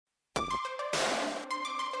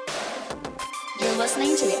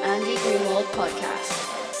listening to the Andy Greenwald podcast.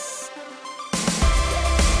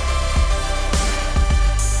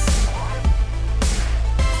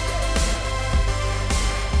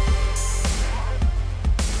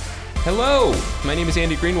 Hello, my name is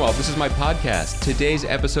Andy Greenwald. This is my podcast. Today's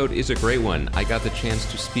episode is a great one. I got the chance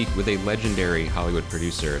to speak with a legendary Hollywood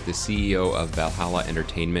producer, the CEO of Valhalla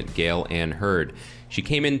Entertainment, Gale and Hurd. She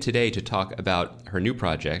came in today to talk about her new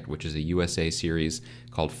project, which is a USA series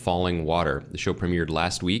called Falling Water. The show premiered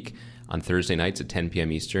last week on Thursday nights at 10 p.m.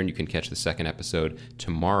 Eastern. You can catch the second episode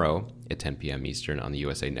tomorrow at 10 p.m. Eastern on the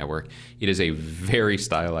USA Network. It is a very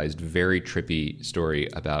stylized, very trippy story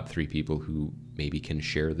about three people who maybe can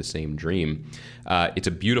share the same dream. It's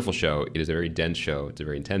a beautiful show. It is a very dense show. It's a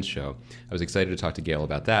very intense show. I was excited to talk to Gale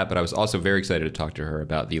about that, but I was also very excited to talk to her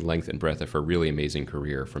about the length and breadth of her really amazing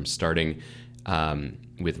career, from starting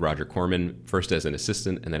with Roger Corman, first as an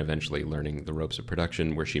assistant, and then eventually learning the ropes of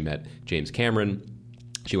production, where she met James Cameron.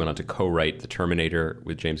 She went on to co-write The Terminator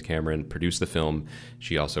with James Cameron, produce the film.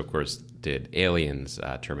 She also, of course, did Aliens,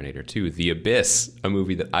 Terminator 2, The Abyss, a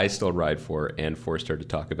movie that I still ride for and forced her to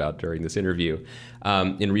talk about during this interview.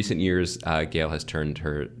 In recent years, Gale has turned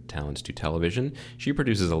her talents to television. She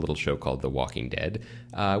produces a little show called The Walking Dead,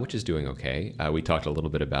 which is doing okay. We talked a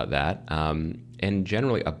little bit about that, and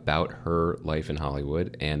generally about her life in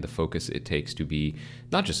Hollywood and the focus it takes to be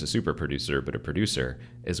not just a super producer, but a producer,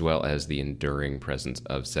 as well as the enduring presence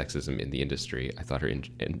of sexism in the industry. I thought her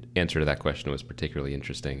answer to that question was particularly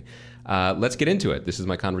interesting. Let's get into it. This is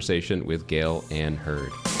my conversation with Gale and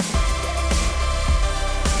Hurd.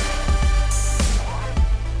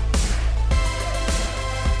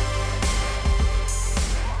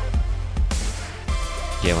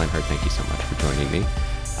 Gale and Hurd, thank you so much for joining me.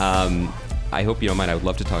 I hope you don't mind. I would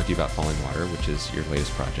love to talk to you about Falling Water, which is your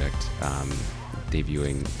latest project,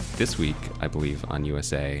 debuting this week, I believe, on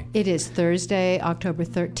USA. It is Thursday, October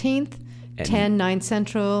 13th, 9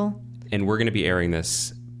 Central. And we're going to be airing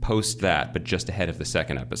this post that, but just ahead of the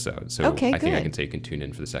second episode. So okay, I think good. I can say you can tune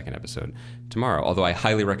in for the second episode tomorrow, although I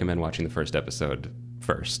highly recommend watching the first episode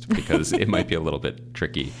first, because it might be a little bit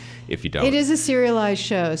tricky if you don't. It is a serialized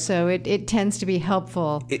show, so it tends to be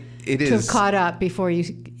helpful to have caught up before you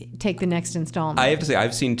take the next installment. I have to say,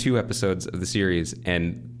 I've seen 2 episodes of the series,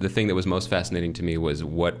 and the thing that was most fascinating to me was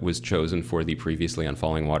what was chosen for the previously on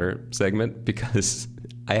Falling Water segment, because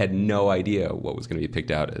I had no idea what was going to be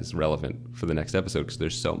picked out as relevant for the next episode, because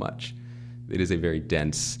there's so much. It is a very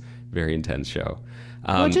dense, very intense show.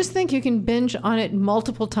 Well, just think you can binge on it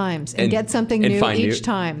multiple times and get something new each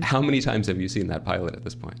time. How many times have you seen that pilot at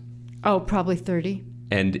this point? Oh, probably 30.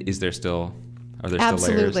 And are there still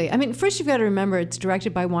Absolutely. layers? I mean, first you've got to remember it's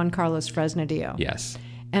directed by Juan Carlos Fresnadillo. Yes.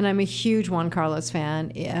 And I'm a huge Juan Carlos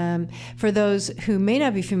fan. For those who may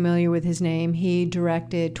not be familiar with his name, he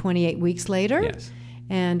directed 28 Weeks Later, yes,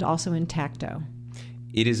 and also Intacto.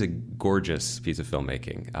 It is a gorgeous piece of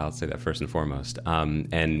filmmaking. I'll say that first and foremost.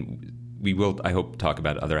 And we will, I hope, talk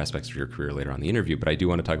about other aspects of your career later on in the interview, but I do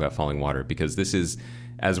want to talk about Falling Water, because this is,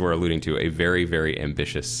 as we're alluding to, a very, very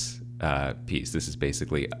ambitious piece. This is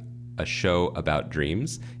basically a show about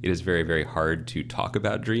dreams. It is very, very hard to talk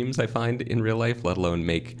about dreams, I find, in real life, let alone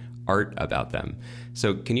make art about them.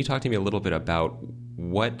 So can you talk to me a little bit about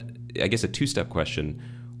what, I guess a 2-step question,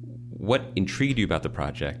 what intrigued you about the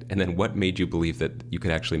project, and then what made you believe that you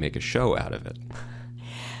could actually make a show out of it?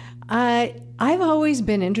 I've always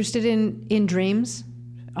been interested in dreams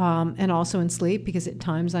and also in sleep, because at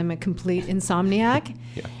times I'm a complete insomniac.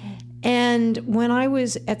 Yeah. And when I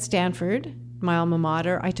was at Stanford, my alma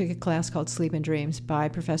mater, I took a class called Sleep and Dreams by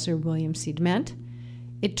Professor William C. Dement.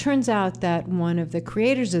 It turns out that one of the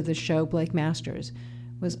creators of the show, Blake Masters,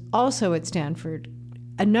 was also at Stanford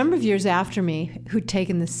a number of years after me, who'd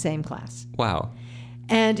taken the same class. Wow.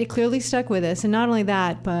 And it clearly stuck with us. And not only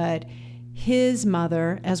that, but his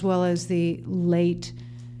mother, as well as the late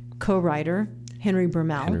co-writer, Henry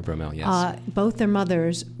Bromell. Henry Bromell, yes. Both their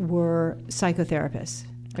mothers were psychotherapists,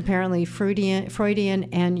 apparently Freudian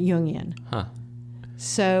and Jungian. Huh.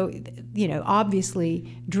 So,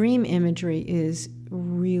 obviously, dream imagery is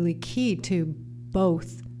really key to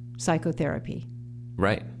both psychotherapy.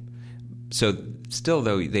 Right. So still,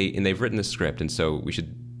 though, they've written the script, and so we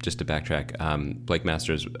should, just to backtrack, Blake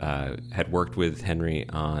Masters had worked with Henry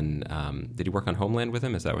on, did he work on Homeland with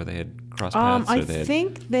him? Is that where they had crossed paths? I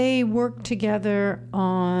think they worked together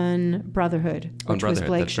on Brotherhood, which was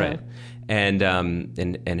Blake's show. Right. And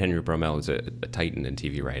Henry Bromell was a titan in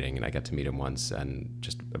TV writing, and I got to meet him once, and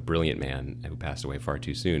just a brilliant man who passed away far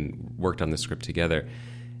too soon, worked on the script together.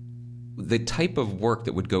 The type of work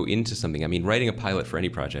that would go into something, I mean, writing a pilot for any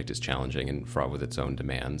project is challenging and fraught with its own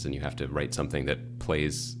demands, and you have to write something that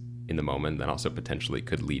plays in the moment, then also potentially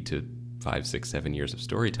could lead to 5, 6, 7 years of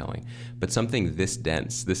storytelling. But something this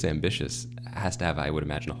dense, this ambitious, has to have, I would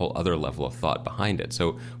imagine, a whole other level of thought behind it.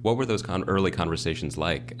 So what were those early conversations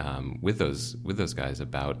like with those guys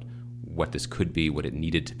about what this could be, what it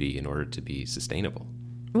needed to be in order to be sustainable?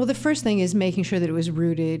 Well, the first thing is making sure that it was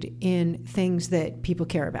rooted in things that people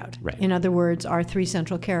care about. Right. In other words, our three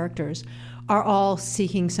central characters are all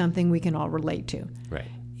seeking something we can all relate to. Right.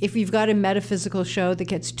 If you've got a metaphysical show that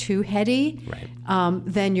gets too heady, right.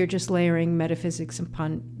 Then you're just layering metaphysics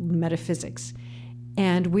upon metaphysics.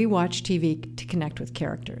 And we watch TV to connect with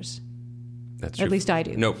characters. That's true. At least I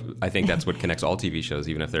do. No, I think that's what connects all TV shows,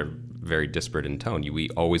 even if they're very disparate in tone. We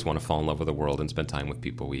always want to fall in love with the world and spend time with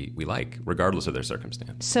people we like, regardless of their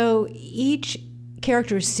circumstance. So each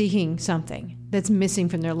character is seeking something that's missing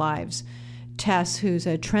from their lives. Tess, who's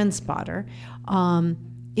a trend spotter,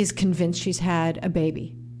 is convinced she's had a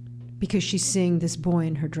baby because she's seeing this boy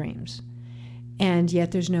in her dreams. And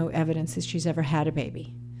yet there's no evidence that she's ever had a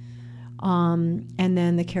baby. And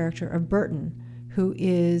then the character of Burton, who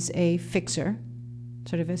is a fixer,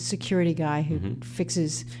 sort of a security guy who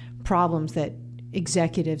fixes problems that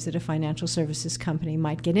executives at a financial services company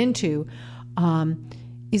might get into,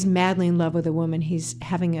 is madly in love with a woman he's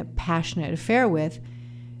having a passionate affair with,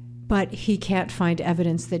 but he can't find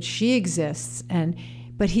evidence that she exists,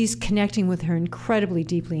 but he's connecting with her incredibly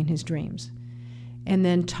deeply in his dreams. And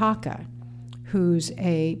then Taka, who's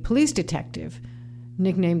a police detective,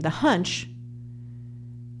 nicknamed the Hunch,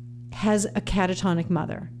 has a catatonic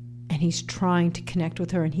mother, and he's trying to connect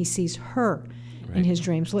with her, and he sees her in his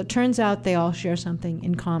dreams. Well, it turns out they all share something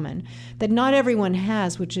in common that not everyone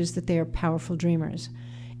has, which is that they are powerful dreamers.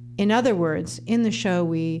 In other words, in the show,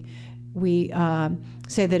 we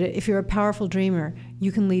say that if you're a powerful dreamer,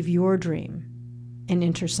 you can leave your dream and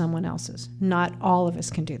enter someone else's. Not all of us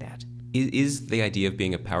can do that. Is the idea of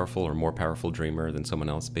being a powerful or more powerful dreamer than someone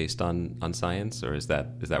else based on science, or is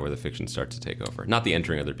that where the fiction starts to take over? Not the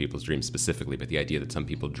entering other people's dreams specifically, but the idea that some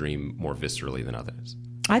people dream more viscerally than others.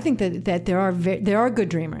 I think that there are good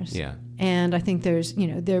dreamers. Yeah. And I think there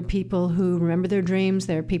are people who remember their dreams.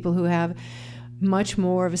 There are people who have much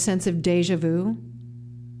more of a sense of deja vu,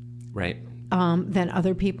 right, than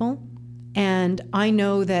other people. And I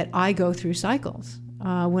know that I go through cycles.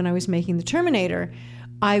 When I was making The Terminator,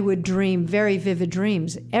 I would dream very vivid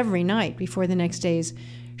dreams every night before the next day's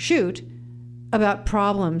shoot about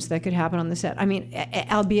problems that could happen on the set. I mean,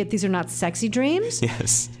 albeit these are not sexy dreams.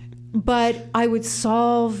 Yes. But I would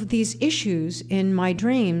solve these issues in my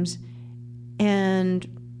dreams, and,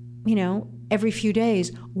 every few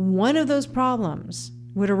days, one of those problems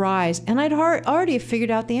would arise, and I'd already have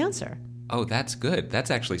figured out the answer. Oh, that's good.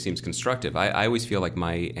 That actually seems constructive. I always feel like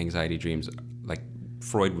my anxiety dreams, like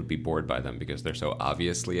Freud would be bored by them because they're so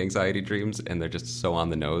obviously anxiety dreams, and they're just so on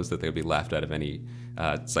the nose that they would be laughed out of any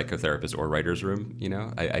psychotherapist or writer's room.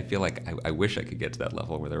 I feel like I wish I could get to that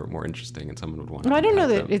level where they were more interesting and someone would want to. Well, I don't know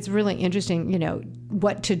that it's really interesting,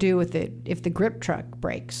 what to do with it if the grip truck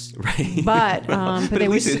breaks. Right. But but it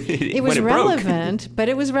was relevant. But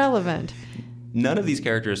it was relevant. None of these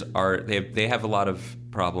characters they have a lot of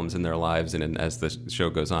problems in their lives and as the show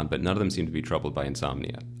goes on, but none of them seem to be troubled by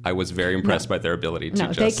insomnia. I was very impressed by their ability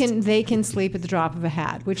to they can sleep at the drop of a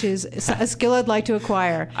hat, which is a skill I'd like to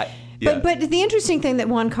acquire. Yeah. But the interesting thing that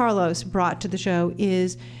Juan Carlos brought to the show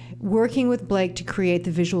is working with Blake to create the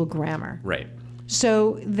visual grammar. Right.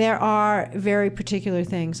 So there are very particular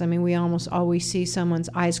things. I mean, we almost always see someone's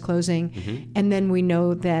eyes closing, and then we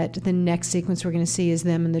know that the next sequence we're going to see is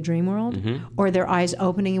them in the dream world, or their eyes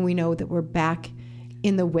opening, and we know that we're back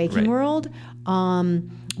in the waking world.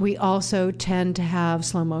 We also tend to have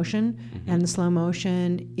slow motion, and the slow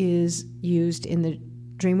motion is used in the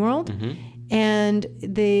dream world. And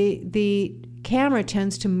the camera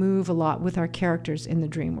tends to move a lot with our characters in the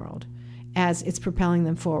dream world as it's propelling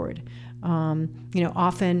them forward.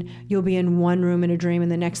 Often you'll be in one room in a dream,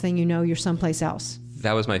 and the next thing you know, you're someplace else.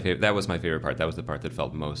 That was my favorite part. That was the part that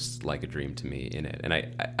felt most like a dream to me in it. And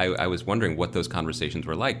I was wondering what those conversations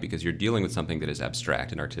were like, because you're dealing with something that is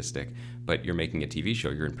abstract and artistic, but you're making a TV show,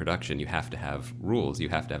 you're in production, you have to have rules, you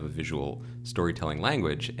have to have a visual storytelling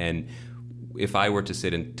language. And if I were to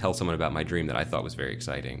sit and tell someone about my dream that I thought was very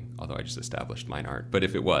exciting, although I just established mine aren't, but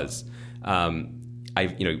if it was, I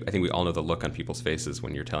think we all know the look on people's faces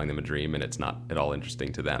when you're telling them a dream and it's not at all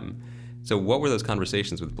interesting to them. So what were those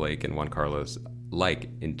conversations with Blake and Juan Carlos like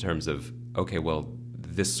in terms of, okay, well,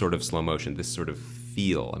 this sort of slow motion, this sort of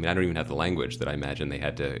feel? I mean, I don't even have the language that I imagine they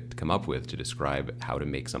had to come up with to describe how to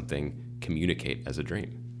make something communicate as a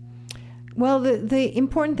dream. Well, the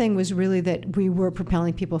important thing was really that we were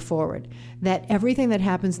propelling people forward, that everything that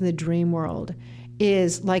happens in the dream world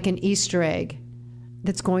is like an Easter egg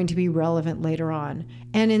that's going to be relevant later on.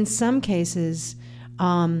 And in some cases,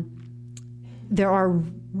 there are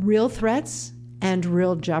real threats and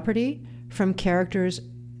real jeopardy from characters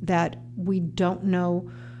that we don't know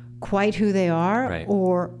quite who they are right.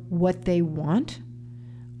 or what they want,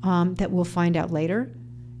 that we'll find out later.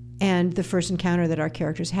 And the first encounter that our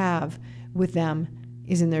characters have with them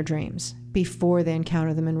is in their dreams before they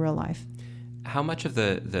encounter them in real life. How much of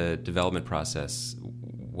the development process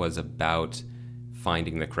was about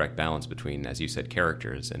finding the correct balance between, as you said,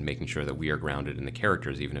 characters and making sure that we are grounded in the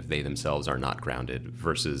characters, even if they themselves are not grounded,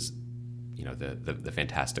 versus the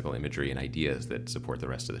fantastical imagery and ideas that support the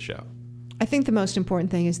rest of the show? I think the most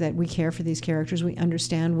important thing is that we care for these characters. We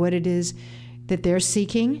understand what it is that they're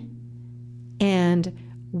seeking and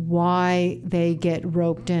why they get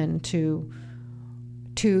roped into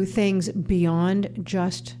things beyond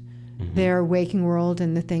just their waking world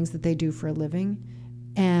and the things that they do for a living,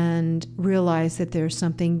 and realize that there's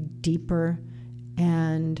something deeper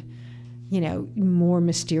and more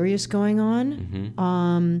mysterious going on,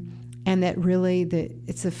 and that really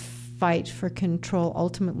it's a fight for control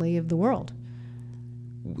ultimately of the world.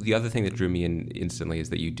 The other thing that drew me in instantly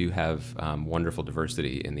is that you do have wonderful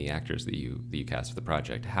diversity in the actors that you cast for the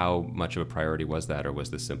project. How much of a priority was that, or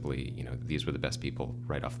was this simply, these were the best people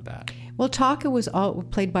right off the bat? Well, Taka was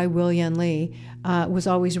played by Will Yun Lee, was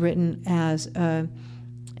always written as a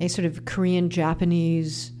sort of Korean,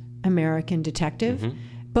 Japanese, American detective,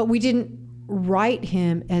 but we didn't write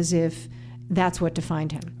him as if that's what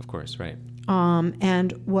defined him. Of course, right.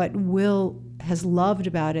 And what Will has loved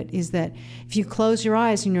about it is that if you close your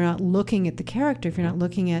eyes and you're not looking at the character, if you're not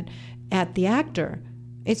looking at the actor,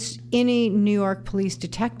 it's any New York police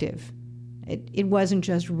detective. It wasn't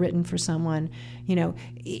just written for someone,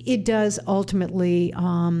 It does ultimately,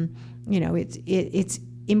 it's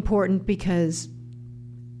important because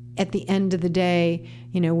at the end of the day,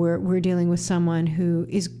 we're dealing with someone who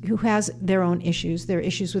has their own issues. There are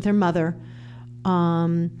issues with their mother.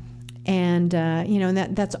 And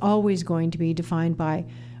that's always going to be defined by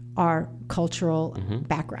our cultural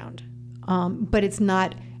background. But it's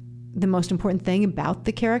not the most important thing about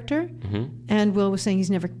the character. And Will was saying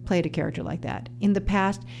he's never played a character like that. In the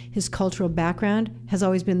past, his cultural background has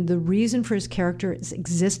always been the reason for his character's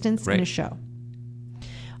existence in a show.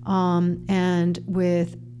 And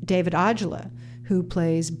with David Ajala, who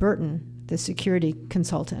plays Burton, the security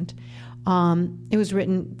consultant, it was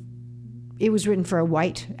written for a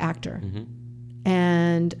white actor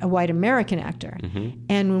and a white American actor.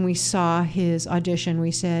 And when we saw his audition,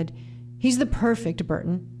 we said, he's the perfect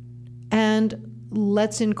Burton. And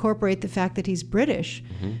let's incorporate the fact that he's British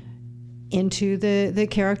into the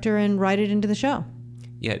character and write it into the show.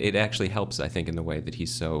 Yeah, it actually helps, I think, in the way that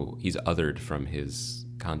he's othered from his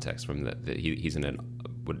context, from that he's in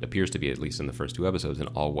what appears to be, at least in the first 2 episodes, an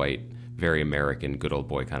all-white, very American, good old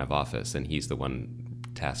boy kind of office, and he's the one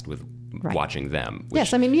tasked with watching them.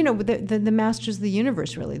 Yes, I mean, the masters of the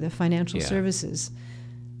universe, really, the financial services.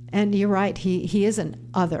 And you're right, he is an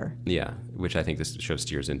other. Yeah, which I think this show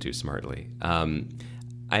steers into smartly.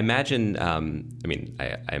 I imagine, I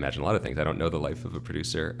imagine a lot of things. I don't know the life of a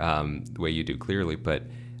producer the way you do, clearly, but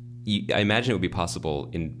I imagine it would be possible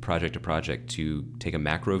in project to project to take a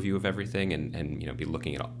macro view of everything and be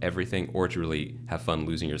looking at everything, or to really have fun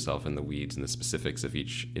losing yourself in the weeds and the specifics of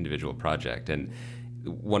each individual project. And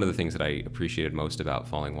one of the things that I appreciated most about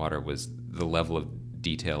Falling Water was the level of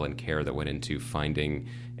detail and care that went into finding,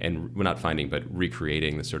 and not finding, but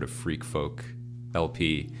recreating the sort of freak folk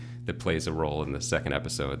LP that plays a role in the second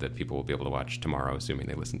episode that people will be able to watch tomorrow, assuming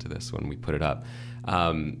they listen to this when we put it up.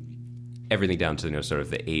 Everything down to sort of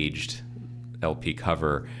the aged LP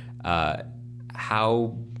cover.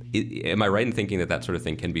 Am I right in thinking that sort of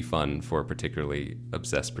thing can be fun for a particularly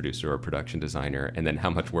obsessed producer or production designer? And then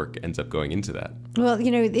how much work ends up going into that? Well,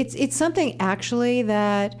 it's something actually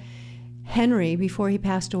that Henry, before he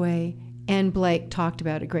passed away, and Blake talked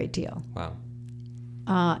about a great deal. Wow.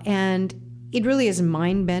 And it really is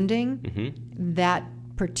mind-bending, that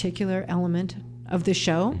particular element of the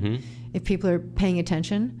show, if people are paying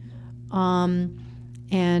attention. And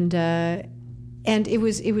it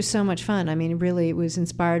was so much fun. I mean, really, it was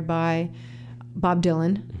inspired by Bob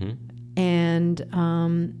Dylan, and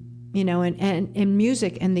and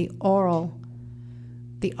music, and the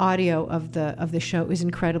audio of the show is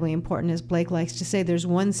incredibly important. As Blake likes to say, there's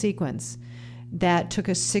one sequence that took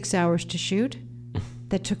us 6 hours to shoot,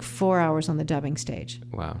 that took 4 hours on the dubbing stage.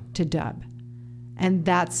 Wow. To dub. And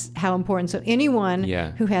that's how important. So anyone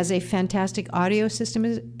who has a fantastic audio system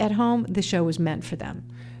at home, the show was meant for them.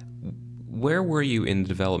 Where were you in the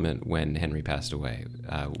development when Henry passed away?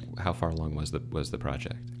 How far along was the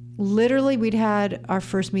project? Literally, we'd had our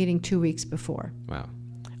first meeting 2 weeks before. Wow.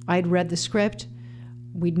 I'd read the script.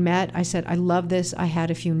 We'd met. I said, I love this. I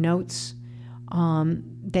had a few notes.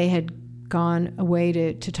 They had gone away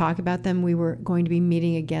to talk about them. We were going to be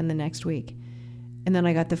meeting again the next week. And then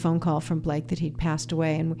I got the phone call from Blake that he'd passed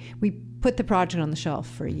away. And we put the project on the shelf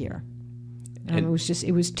for a year. It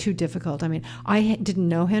was too difficult. I mean, I didn't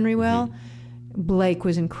know Henry well. Mm-hmm. Blake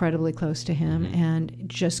was incredibly close to him and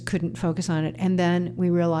just couldn't focus on it. And then we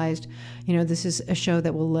realized, this is a show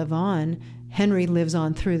that will live on. Henry lives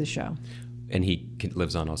on through the show. And he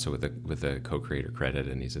lives on also with a co-creator credit,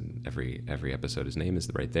 and he's in every episode. His name is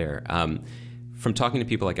right there. From talking to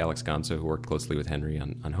people like Alex Gonzo, who worked closely with Henry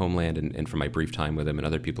on Homeland, and from my brief time with him and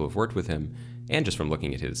other people who've worked with him, and just from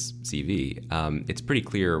looking at his CV, it's pretty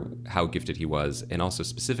clear how gifted he was, and also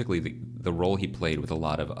specifically the role he played with a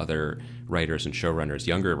lot of other writers and showrunners,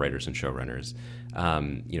 younger writers and showrunners,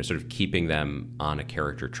 sort of keeping them on a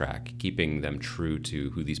character track, keeping them true to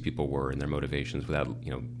who these people were and their motivations without,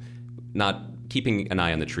 not keeping an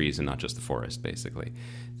eye on the trees and not just the forest, basically.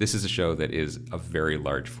 This is a show that is a very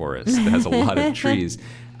large forest that has a lot of trees.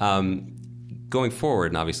 Going forward,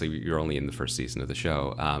 and obviously you're only in the first season of the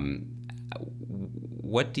show,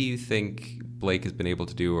 what do you think Blake has been able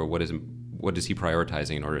to do, or what is he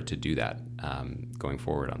prioritizing in order to do that going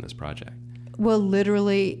forward on this project? Well,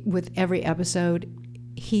 literally with every episode,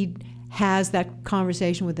 he has that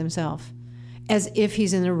conversation with himself as if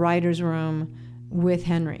he's in the writer's room with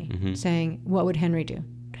Henry, saying, what would Henry do?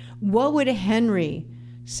 What would Henry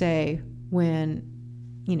say when,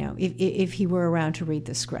 if he were around to read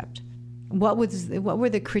the script? What were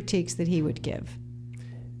the critiques that he would give?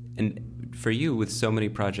 And for you, with so many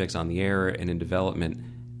projects on the air and in development,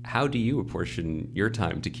 how do you apportion your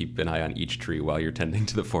time to keep an eye on each tree while you're tending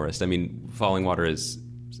to the forest? I mean, Falling Water is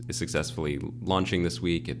successfully launching this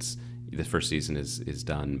week. The first season is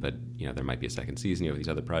done, but there might be a second season. You have these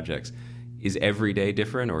other projects. Is every day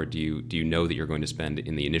different, or do you know that you're going to spend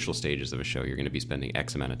in the initial stages of a show, you're going to be spending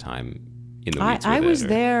X amount of time in the weeds? I was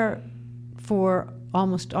there for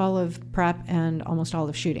almost all of prep and almost all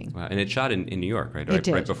of shooting. Wow. And it shot in New York, right? It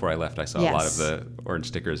did. Right before I left, I saw a lot of the orange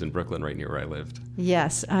stickers in Brooklyn, right near where I lived.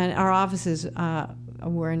 Yes, and our offices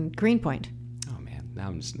were in Greenpoint. Oh man, now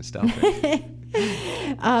I'm just nostalgic.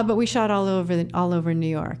 But we shot all over New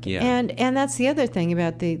York. Yeah. And that's the other thing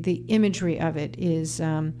about the imagery of it is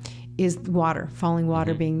water, falling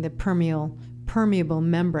water being the permeable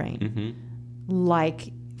membrane,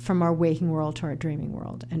 like from our waking world to our dreaming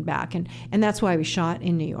world and back. And that's why we shot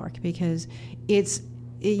in New York, because it's,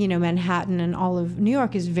 Manhattan and all of New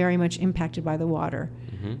York is very much impacted by the water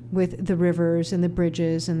with the rivers and the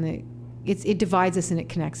bridges and it divides us and it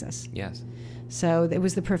connects us. Yes. So it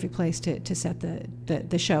was the perfect place to set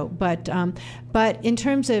the show. But in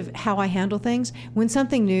terms of how I handle things, when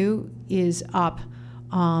something new is up,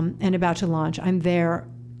 and about to launch, I'm there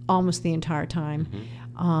almost the entire time.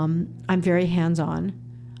 I'm very hands-on.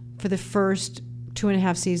 For the first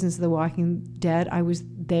 2.5 seasons of The Walking Dead, I was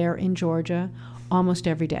there in Georgia almost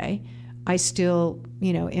every day. I still,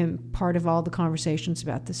 am part of all the conversations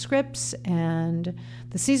about the scripts and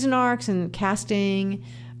the season arcs and casting.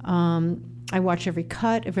 I watch every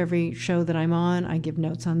cut of every show that I'm on. I give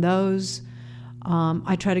notes on those.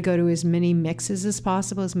 I try to go to as many mixes as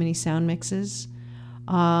possible, as many sound mixes.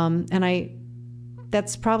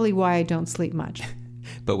 That's probably why I don't sleep much.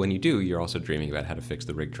 But when you do, you're also dreaming about how to fix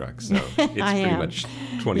the rig truck. So it's pretty much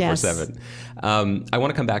 24/7. Yes. I want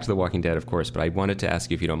to come back to The Walking Dead, of course, but I wanted to ask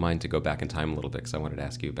you, if you don't mind, to go back in time a little bit, because I wanted to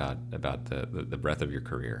ask you about the breadth of your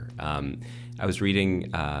career. I was reading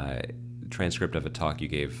a transcript of a talk you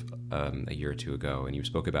gave a year or two ago, and you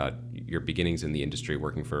spoke about your beginnings in the industry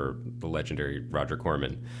working for the legendary Roger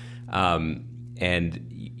Corman. And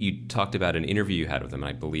you talked about an interview you had with him, and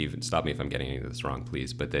I believe, and stop me if I'm getting any of this wrong,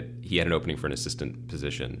 please, but that he had an opening for an assistant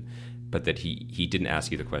position, but that he didn't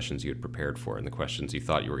ask you the questions you had prepared for, and the questions you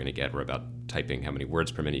thought you were going to get were about typing, how many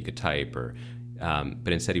words per minute you could type,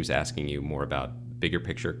 but instead he was asking you more about bigger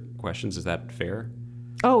picture questions. Is that fair?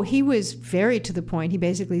 Oh, he was very to the point. He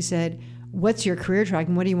basically said, what's your career track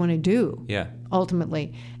and what do you want to do? Yeah.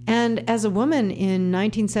 Ultimately. And as a woman in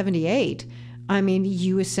 1978,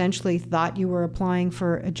 you essentially thought you were applying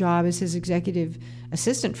for a job as his executive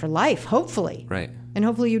assistant for life, hopefully. Right. And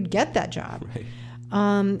hopefully you'd get that job. Right.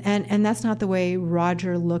 And that's not the way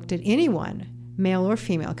Roger looked at anyone, male or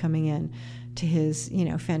female, coming in to his,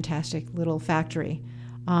 fantastic little factory.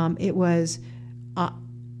 It was,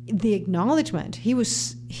 the acknowledgement. He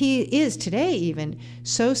is today even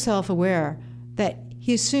so self-aware that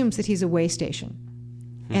he assumes that he's a way station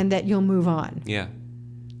and that you'll move on. Yeah.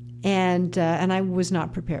 And I was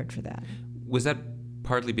not prepared for that. Was that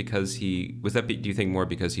partly because do you think more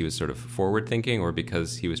because he was sort of forward thinking, or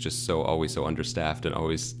because he was just always so understaffed and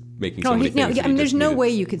always making so many things? I mean, there's no way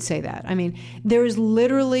you could say that. I mean, there is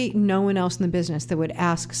literally no one else in the business that would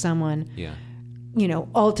ask someone,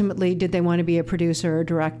 ultimately, did they want to be a producer, a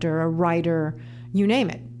director, a writer, you name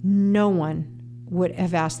it. No one would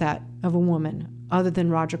have asked that of a woman other than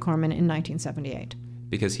Roger Corman in 1978.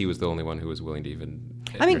 Because he was the only one who was willing to even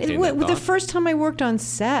the first time I worked on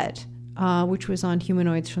set, which was on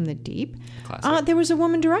Humanoids from the Deep, there was a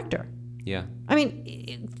woman director. Yeah. I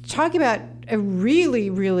mean, talk about a really,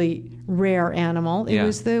 really rare animal. It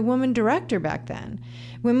was the woman director back then.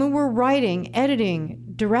 Women were writing, editing,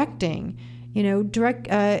 directing,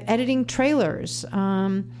 editing trailers.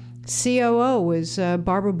 COO was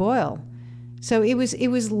Barbara Boyle. So it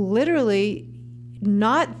was literally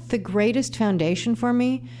not the greatest foundation for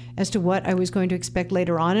me as to what I was going to expect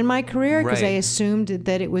later on in my career, because I assumed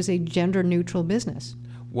that it was a gender-neutral business.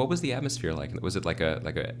 What was the atmosphere like? Was it like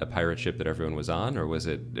a pirate ship that everyone was on, or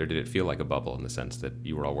did it feel like a bubble in the sense that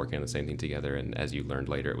you were all working on the same thing together, and as you learned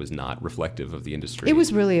later, it was not reflective of the industry? It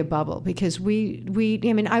was really a bubble, because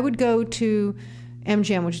I would go to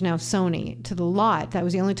MGM, which is now Sony, to the lot. That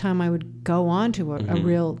was the only time I would go on to a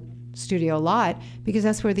real studio lot, because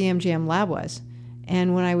that's where the MGM lab was.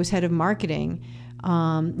 And when I was head of marketing,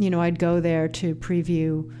 I'd go there to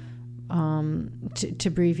preview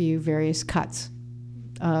various cuts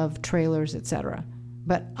of trailers, etc.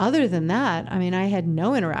 But other than that, I mean, I had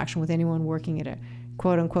no interaction with anyone working at a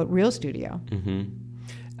quote-unquote real studio.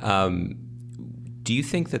 Mm-hmm. Do you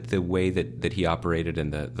think that the way that he operated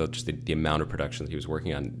and the amount of production that he was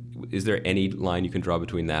working on, is there any line you can draw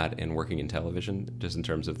between that and working in television, just in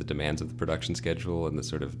terms of the demands of the production schedule and the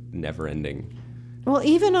sort of never-ending? Well,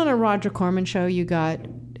 even on a Roger Corman show, you got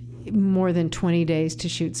more than 20 days to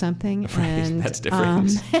shoot something. Right, and that's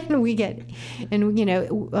different.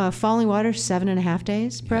 Falling Water, 7.5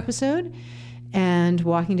 days per episode, and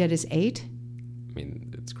Walking Dead is 8. I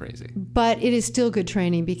mean, it's crazy. But it is still good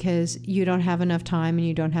training, because you don't have enough time and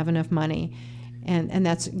you don't have enough money. And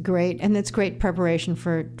that's great. And that's great preparation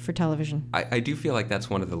for television. I do feel like that's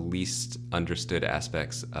one of the least understood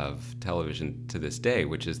aspects of television to this day,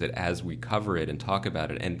 which is that as we cover it and talk about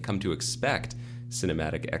it and come to expect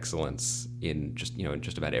cinematic excellence in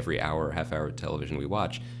just about every hour or half hour of television we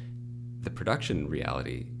watch, the production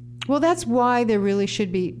reality. Well, that's why there really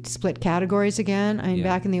should be split categories again. I mean,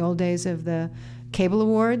 back in the old days of the cable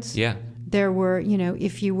awards, there were,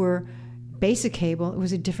 if you were basic cable, it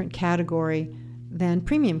was a different category than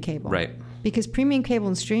premium cable. Right. Because premium cable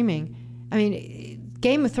and streaming, I mean,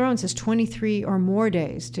 Game of Thrones has 23 or more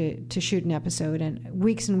days to shoot an episode, and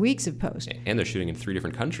weeks of post. And they're shooting in 3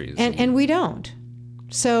 different countries. And we don't.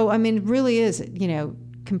 So, I mean, it really is,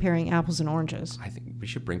 comparing apples and oranges. I think we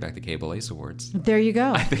should bring back the Cable Ace Awards. There you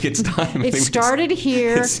go. I think it's time. It started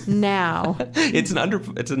here now. It's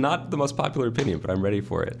not the most popular opinion, but I'm ready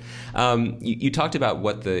for it. You talked about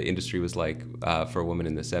what the industry was like for a woman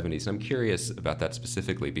in the 70s, and I'm curious about that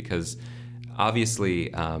specifically, because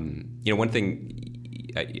obviously, one thing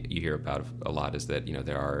you hear about a lot is that,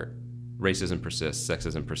 there are racism persists,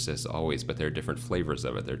 sexism persists always, but there are different flavors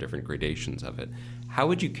of it. There are different gradations of it. How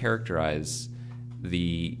would you characterize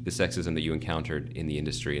the sexism that you encountered in the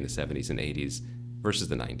industry in the 70s and 80s versus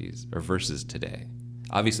the 90s or versus today?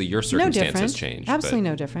 Obviously, your circumstance has changed. Absolutely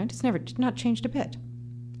no different. It's not changed a bit.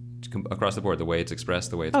 Across the board, the way it's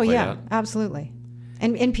expressed, the way it's played out? Oh, yeah, absolutely.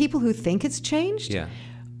 And people who think it's changed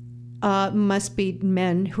must be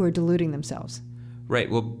men who are deluding themselves.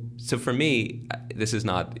 Right. Well, so for me, this is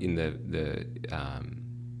not in the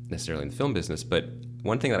necessarily in the film business, but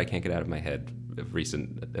one thing that I can't get out of my head of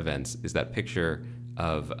recent events is that picture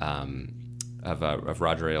of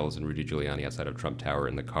Roger Ailes and Rudy Giuliani outside of Trump Tower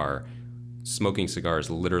in the car, smoking cigars,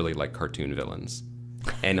 literally like cartoon villains.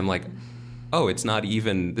 And I'm like, oh,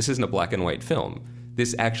 this isn't a black and white film.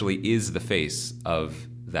 This actually is the face of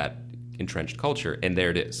that entrenched culture, and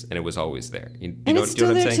there it is, and it was always there. It's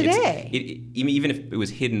still there today. Even if it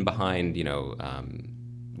was hidden behind,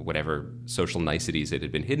 whatever social niceties it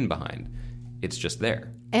had been hidden behind, it's just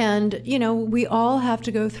there. And, we all have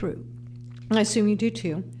to go through, I assume you do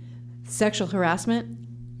too, sexual harassment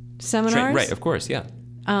seminars. Right, of course, yeah.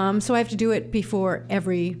 So I have to do it before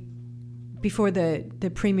the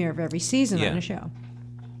premiere of every season on a show.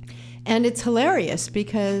 And it's hilarious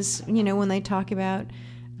because, when they talk about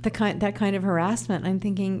that kind of harassment, I'm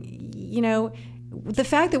thinking, the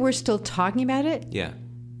fact that we're still talking about it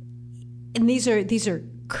and these are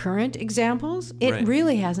current examples. It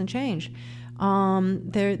really hasn't changed.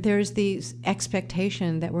 There's the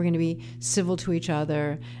expectation that we're going to be civil to each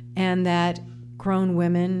other, and that grown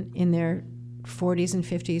women in their 40s and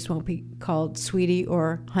 50s won't be called sweetie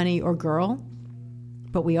or honey or girl,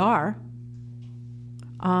 but we are.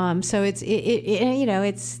 So it's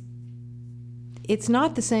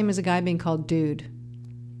not the same as a guy being called dude.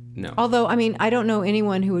 No. Although, I mean, I don't know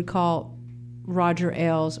anyone who would call Roger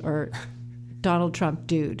Ailes or Donald Trump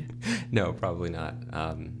dude. No, probably not.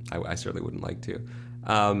 I certainly wouldn't like to.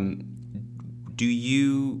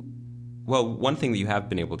 Well, one thing that you have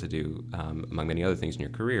been able to do, among many other things in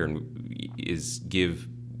your career, is give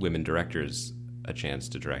women directors a chance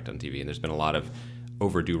to direct on TV. And there's been a lot of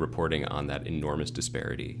overdue reporting on that enormous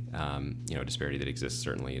disparity, disparity that exists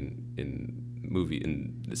certainly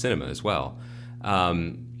in the cinema as well.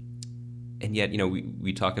 And yet,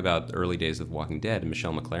 we talk about the early days of Walking Dead and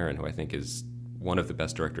Michelle MacLaren, who I think is one of the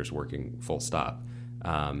best directors working, full stop.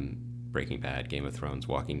 Breaking Bad, Game of Thrones,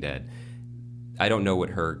 Walking Dead. I don't know what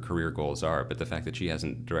her career goals are, but the fact that she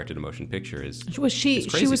hasn't directed a motion picture is she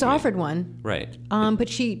was offered one, right? But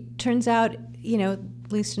she turns out, at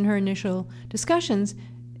least in her initial discussions,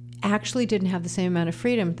 actually didn't have the same amount of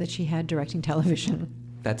freedom that she had directing television.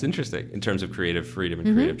 That's interesting in terms of creative freedom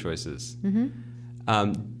and creative choices.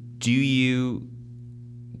 Do you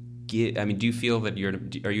feel that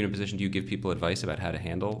are you in a position? Do you give people advice about how to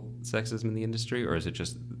handle sexism in the industry, or is it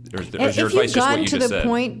just? Or is your advice just what you just said? If you've gotten to the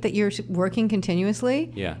point that you're working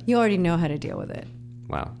continuously, you already know how to deal with it.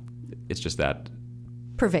 Wow, it's just that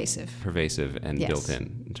pervasive and built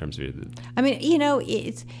in terms of. I mean,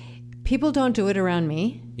 it's people don't do it around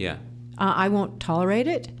me. Yeah, I won't tolerate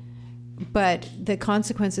it, but the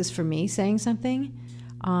consequences for me saying something,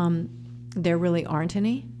 there really aren't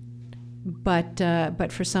any.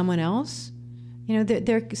 But for someone else,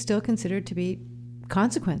 they're still considered to be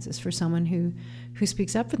consequences for someone who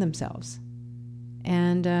speaks up for themselves,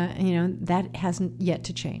 and that hasn't yet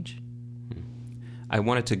to change. I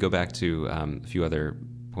wanted to go back to a few other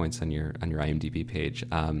points on your IMDb page.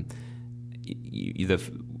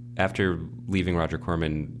 After leaving Roger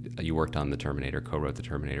Corman, you worked on The Terminator, co-wrote The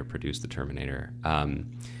Terminator, produced The Terminator.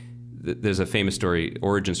 There's a famous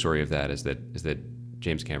origin story of that is that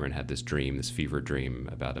James Cameron had this fever dream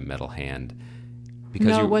about a metal hand.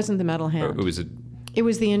 It wasn't the metal hand. It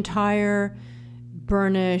was the entire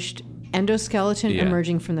burnished endoskeleton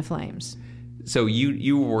emerging from the flames. So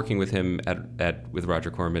you were working with him with Roger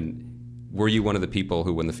Corman. Were you one of the people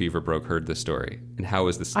who, when the fever broke, heard this story? And how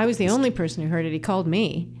was this? I was the only person who heard it. He called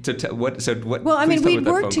me. What? Well, I mean, we'd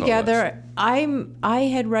worked together. I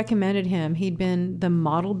had recommended him. He'd been the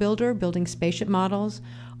model builder, building spaceship models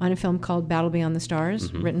on a film called Battle Beyond the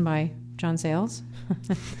Stars, written by John Sayles.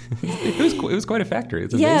 It was quite a factory.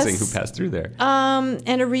 It's amazing who passed through there.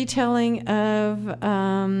 And a retelling of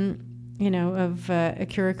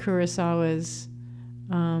Akira Kurosawa's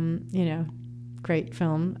great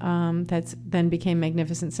film that's then became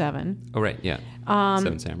Magnificent Seven. Oh right, yeah.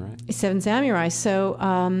 Seven Samurai. Seven Samurai. So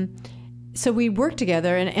we worked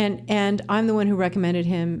together, and I'm the one who recommended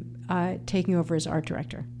him taking over as art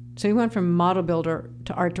director. So he went from model builder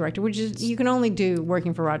to art director, which is you can only do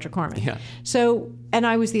working for Roger Corman. Yeah. So, and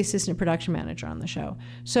I was the assistant production manager on the show.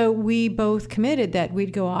 So we both committed that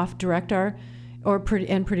we'd go off, direct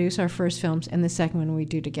and produce our first films, and the second one we'd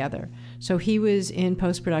do together. So he was in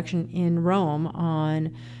post-production in Rome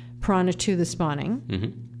on Piranha 2: The Spawning.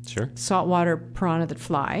 Mm-hmm. Sure. Saltwater piranha that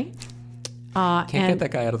fly. Can't get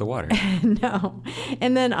that guy out of the water. No.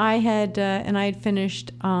 And then I had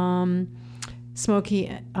finished not Smokey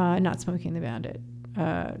and the Bandit.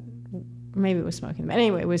 Maybe it was Smokey and the Bandit.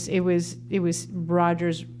 Anyway, it was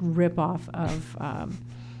Roger's ripoff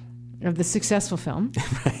of the successful film.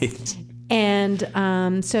 Right.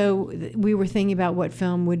 And so we were thinking about what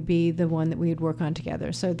film would be the one that we would work on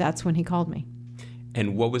together. So that's when he called me.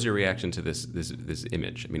 And what was your reaction to this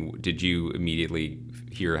image? I mean, did you immediately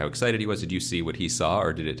hear how excited he was? Did you see what he saw,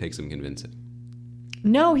 or did it take some convincing?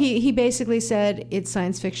 No, he basically said it's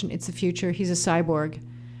science fiction, it's the future. He's a cyborg,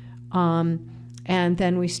 and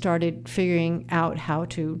then we started figuring out how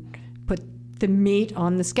to put the meat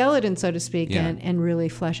on the skeleton, so to speak, and really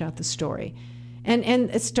flesh out the story. And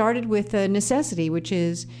it started with a necessity, which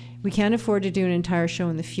is we can't afford to do an entire show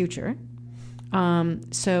in the future.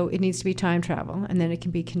 So it needs to be time travel, and then it can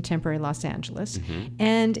be contemporary Los Angeles. Mm-hmm.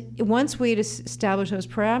 And once we'd established those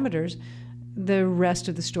parameters, the rest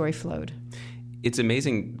of the story flowed. It's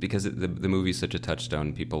amazing because the movie is such a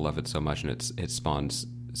touchstone. People love it so much, and it spawns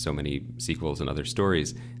so many sequels and other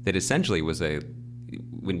stories that essentially was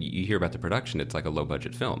when you hear about the production, it's like a low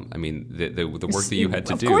budget film. I mean, the work that you had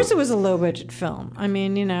to do. Of course, it was a low budget film. I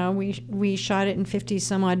mean, we shot it in 50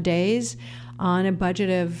 some odd days on a budget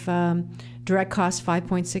of direct cost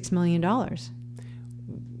 $5.6 million.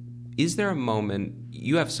 Is there a moment,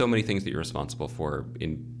 you have so many things that you're responsible for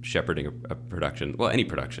in shepherding a production, well, any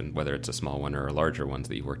production, whether it's a small one or a larger ones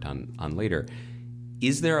that you worked on later.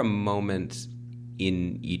 Is there a moment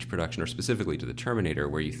in each production, or specifically to the Terminator,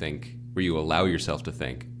 where you allow yourself to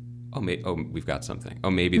think, we've got something. Oh,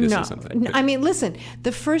 maybe this is something. No, I mean, listen,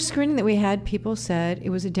 the first screening that we had, people said it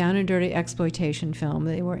was a down and dirty exploitation film.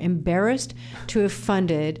 They were embarrassed to have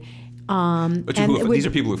funded. But these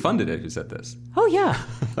are people who funded it who said this. Oh, yeah.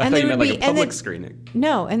 I thought you meant like a public screening.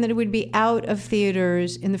 No, and that it would be out of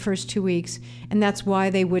theaters in the first 2 weeks, and that's why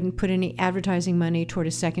they wouldn't put any advertising money toward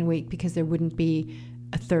a second week, because there wouldn't be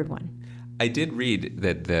a third one. I did read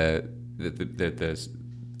that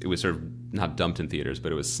it was sort of not dumped in theaters,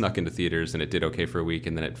 but it was snuck into theaters, and it did okay for a week,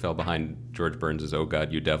 and then it fell behind George Burns' "Oh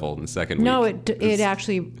God, You Devil" in the second week. No, it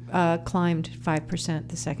actually climbed 5%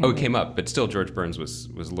 the second week. Oh, it came up, but still George Burns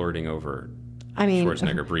was lording over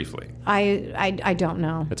Schwarzenegger briefly. I don't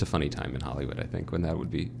know. It's a funny time in Hollywood, I think, when that would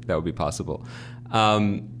be possible.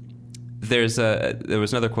 There was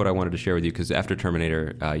another quote I wanted to share with you, because after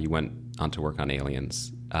Terminator, you went on to work on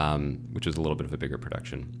Aliens, which was a little bit of a bigger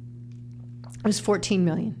production. It was $14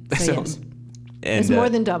 million. So yes. It's more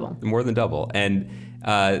than double. More than double. And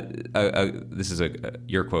this is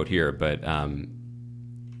your quote here, but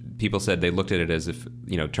people said they looked at it as if,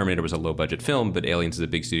 Terminator was a low-budget film, but Aliens is a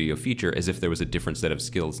big studio feature, as if there was a different set of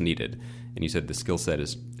skills needed. And you said the skill set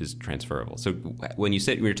is transferable. So when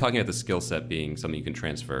you're talking about the skill set being something you can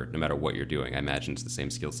transfer no matter what you're doing, I imagine it's the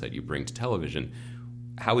same skill set you bring to television.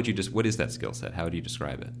 What is that skill set? How would you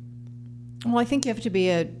describe it? Well, I think you have to be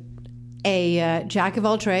a jack of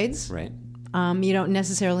all trades. Right. You don't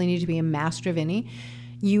necessarily need to be a master of any.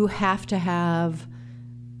 You have to have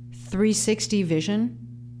 360 vision,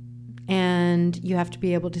 and you have to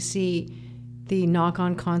be able to see the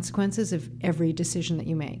knock-on consequences of every decision that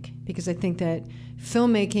you make. Because I think that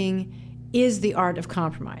filmmaking is the art of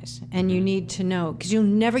compromise, and you need to know, because you're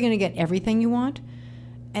never going to get everything you want,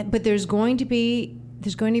 but there's going to be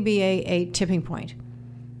a tipping point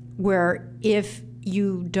where if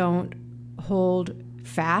you don't hold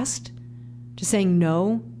fast to saying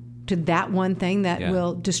no to that one thing that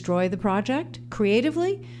will destroy the project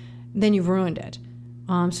creatively, then you've ruined it.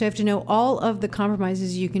 So you have to know all of the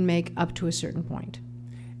compromises you can make up to a certain point.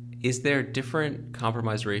 Is there different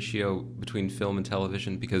compromise ratio between film and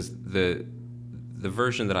television? Because the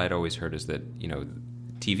version that I'd always heard is that,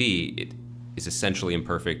 TV, it is essentially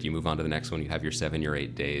imperfect. You move on to the next one. You have your 7 or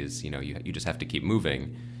 8 days. You just have to keep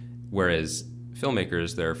moving. Whereas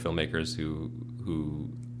filmmakers, there are filmmakers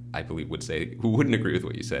who I believe would say, who wouldn't agree with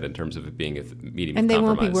what you said in terms of it being a medium of compromise. And they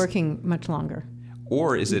won't be working much longer.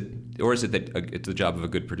 Or is it that it's the job of a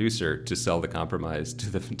good producer to sell the compromise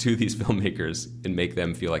to these filmmakers and make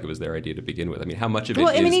them feel like it was their idea to begin with? I mean, how much of it is...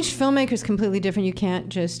 Well, I mean, each filmmaker is completely different. You can't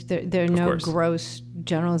just... There are no gross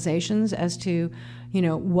generalizations as to,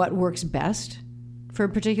 what works best for a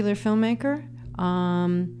particular filmmaker,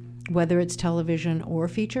 whether it's television or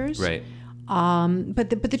features. Right. But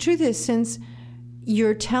the truth is, since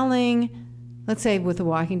you're telling, let's say with The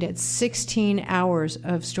Walking Dead, 16 hours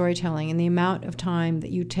of storytelling, and the amount of time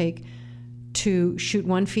that you take to shoot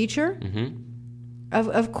one feature,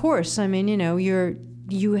 of course, I mean,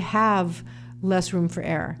 you have less room for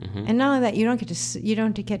error, and not only that, you don't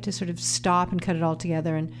get to sort of stop and cut it all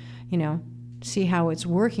together and see how it's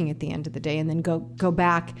working at the end of the day, and then go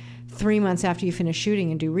back 3 months after you finish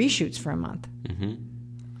shooting and do reshoots for a month.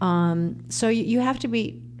 So you have to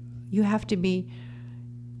be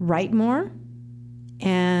write more,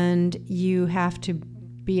 and you have to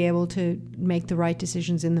be able to make the right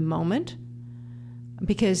decisions in the moment,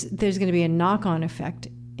 because there's going to be a knock-on effect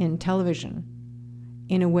in television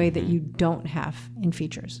in a way that you don't have in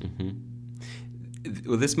features.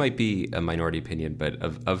 Well, this might be a minority opinion, but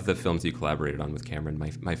of the films you collaborated on with Cameron,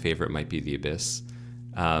 my favorite might be The Abyss.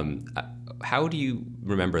 How do you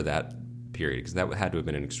remember that period? Because that had to have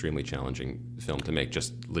been an extremely challenging film to make,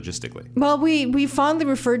 just logistically. Well, we fondly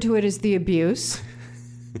referred to it as the abuse.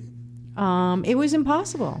 It was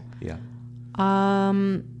impossible. Yeah.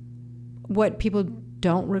 What people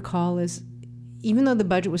don't recall is, even though the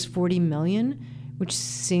budget was $40 million, which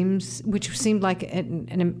seemed like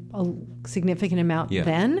a significant amount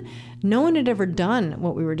then, no one had ever done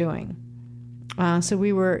what we were doing. So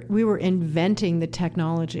we were inventing the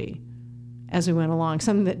technology as we went along,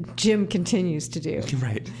 something that Jim continues to do.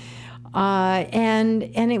 Right. And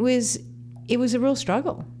it was a real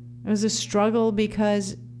struggle. It was a struggle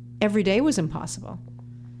because every day was impossible.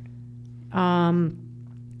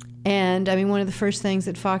 And I mean, one of the first things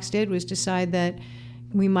that Fox did was decide that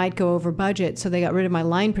we might go over budget, so they got rid of my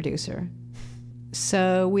line producer.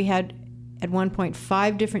 So we had, at one point,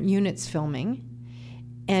 5 different units filming,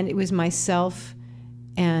 and it was myself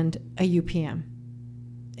and a UPM.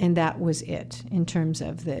 And that was it in terms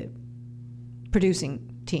of the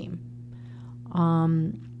producing team.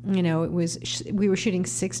 You know, we were shooting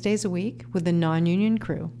 6 days a week with a non-union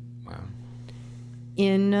crew. Wow.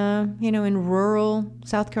 In rural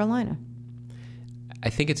South Carolina. I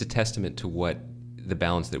think it's a testament to what the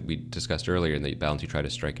balance that we discussed earlier and the balance you try to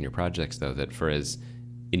strike in your projects, though, that for as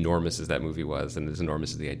enormous as that movie was and as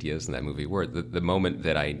enormous as the ideas in that movie were, the moment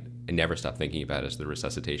that I never stopped thinking about is the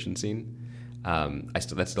resuscitation scene.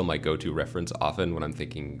 That's still my go-to reference often when I'm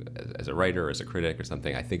thinking as a writer or as a critic or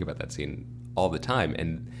something. I think about that scene all the time,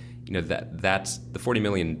 and you know that's the $40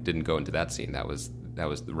 million didn't go into that scene. That was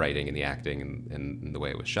the writing and the acting and the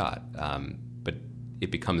way it was shot. But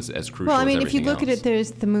it becomes as crucial. Well, I mean, as if you look else. at it,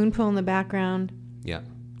 there's the moon pool in the background. Yeah,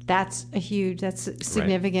 that's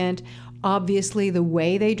significant. Right. Obviously, the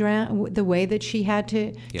way they drown, the way that she had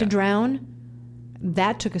to drown,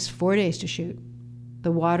 that took us 4 days to shoot.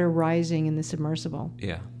 The water rising in the submersible.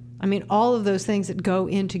 Yeah. I mean, all of those things that go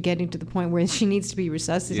into getting to the point where she needs to be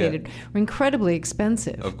resuscitated are incredibly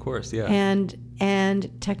expensive. Of course, yeah.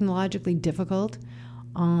 And technologically difficult.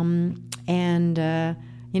 When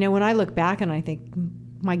I look back and I think,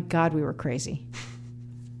 my God, we were crazy.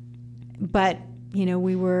 But,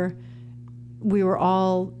 we were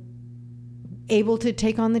all able to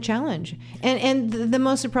take on the challenge. And the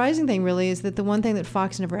most surprising thing really is that the one thing that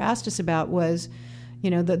Fox never asked us about was,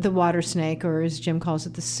 the water snake, or as Jim calls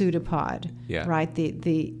it, the pseudopod, right?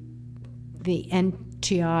 The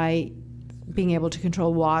NTI being able to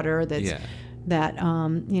control water that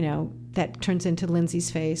turns into Lindsay's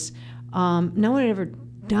face. No one had ever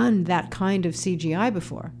done that kind of CGI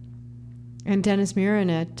before. And Dennis Murin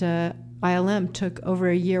at ILM took over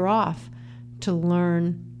a year off to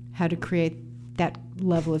learn how to create that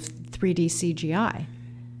level of 3D CGI.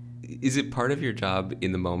 Is it part of your job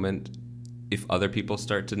in the moment, if other people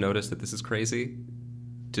start to notice that this is crazy,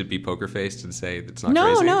 to be poker faced and say it's not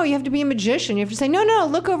crazy? No, you have to be a magician. You have to say, no,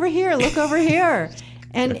 look over here, and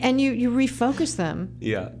you refocus them.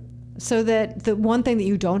 Yeah. So that the one thing that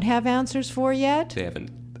you don't have answers for yet, they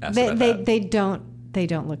haven't asked about that. They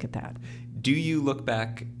don't look at that. Do you look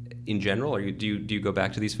back in general, or do you go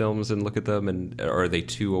back to these films and look at them, or are they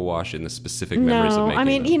too awash in the specific memories of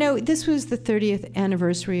making them? This was the 30th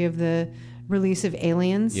anniversary of the release of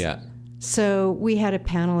Aliens. Yeah. So we had a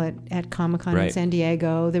panel at Comic-Con in San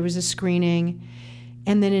Diego. There was a screening.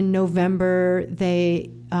 And then in November,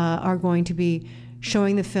 they are going to be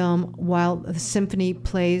showing the film while the symphony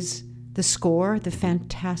plays the score, the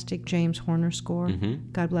fantastic James Horner score,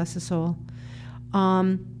 God bless his soul,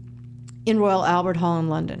 in Royal Albert Hall in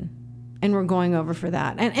London. And we're going over for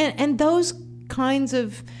that. And those kinds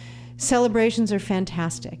of celebrations are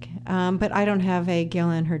fantastic. But I don't have a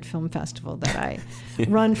Gale and Hurd Film Festival that I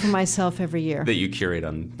run for myself every year. That you curate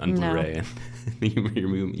on Blu-ray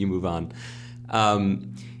and you move on. A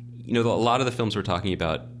lot of the films we're talking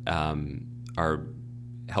about are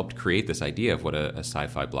helped create this idea of what a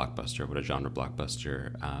sci-fi blockbuster, what a genre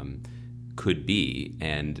blockbuster could be.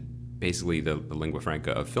 And basically the lingua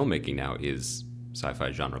franca of filmmaking now is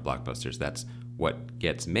sci-fi genre blockbusters. That's what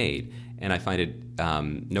gets made. And I find it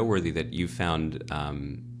noteworthy that you found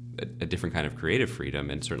a different kind of creative freedom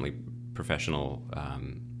and certainly professional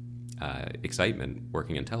excitement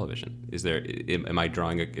working in television. Is there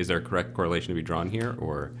a correct correlation to be drawn here,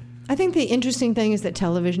 or? I think the interesting thing is that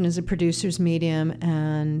television is a producer's medium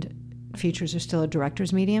and features are still a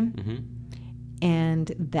director's medium. Mm-hmm.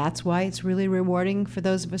 And that's why it's really rewarding for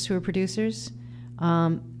those of us who are producers.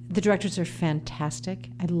 The directors are fantastic.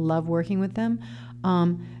 I love working with them.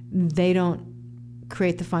 They don't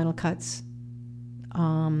create the final cuts.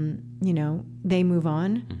 They move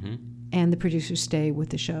on, and the producers stay with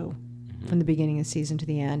the show from the beginning of the season to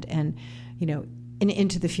the end, and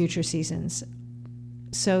into the future seasons.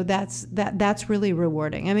 So that's really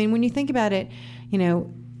rewarding. I mean, when you think about it,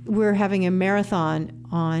 we're having a marathon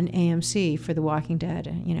on AMC for The Walking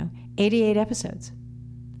Dead. 88 episodes.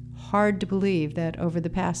 Hard to believe that over the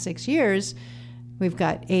past 6 years, we've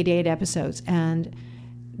got 88 episodes, and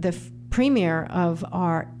the premiere of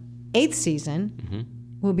our 8th season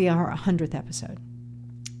will be our 100th episode.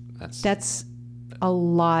 That's a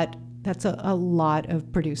lot. That's a lot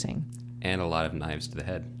of producing, and a lot of knives to the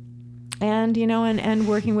head. And and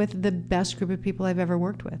working with the best group of people I've ever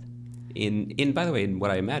worked with. in by the way, in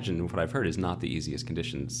what I imagine, what I've heard is not the easiest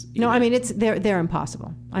conditions either. No, I mean they're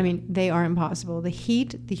impossible. I mean, they are impossible. The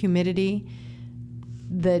heat, the humidity,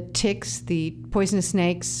 the ticks, the poisonous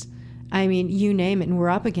snakes. I mean, you name it, and we're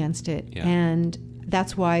up against it. Yeah. And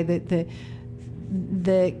that's why the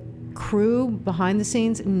crew behind the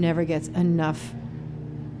scenes never gets enough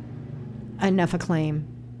acclaim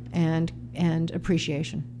and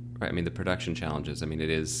appreciation. Right. I mean, the production challenges. I mean, it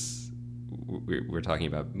is. We're talking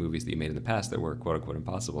about movies that you made in the past that were quote unquote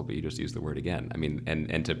impossible, but you just used the word again. I mean,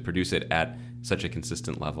 and to produce it at such a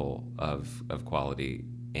consistent level of quality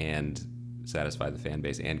and satisfy the fan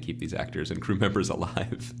base and keep these actors and crew members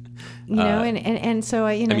alive. And so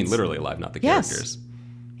I mean, literally alive, not the characters.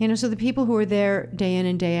 Yes. So the people who are there day in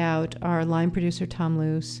and day out are line producer Tom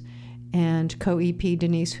Luce and co-EP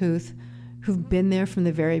Denise Huth, who've been there from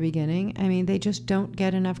the very beginning. I mean, they just don't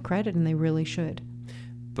get enough credit, and they really should.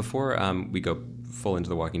 Before we go full into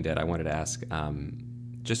The Walking Dead, I wanted to ask,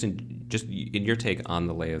 just in your take on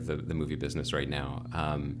the lay of the movie business right now,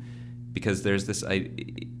 because there's this.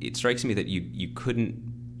 It strikes me that you couldn't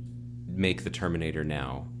make the Terminator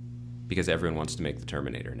now because everyone wants to make the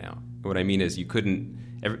Terminator now. What I mean is you couldn't.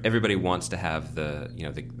 Everybody wants to have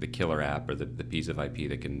the killer app or the piece of IP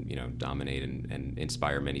that can dominate and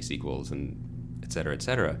inspire many sequels and et cetera, et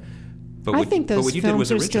cetera. I think those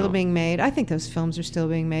films are still being made.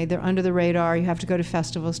 They're under the radar. You have to go to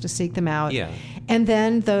festivals to seek them out. Yeah. And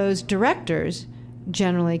then those directors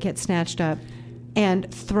generally get snatched up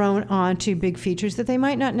and thrown onto big features that they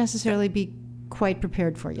might not necessarily be quite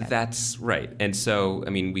prepared for yet. That's right. And so,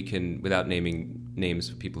 I mean, we can, without naming names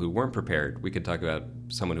of people who weren't prepared, we could talk about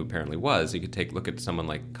someone who apparently was. You could look at someone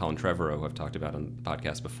like Colin Trevorrow, who I've talked about on the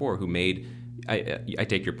podcast before, who made... I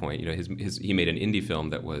take your point. He made an indie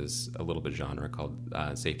film that was a little bit genre called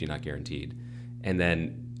Safety Not Guaranteed, and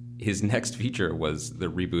then his next feature was the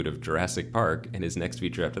reboot of Jurassic Park, and his next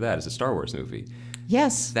feature after that is a Star Wars movie.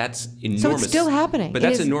 Yes, that's enormous. So it's still happening. But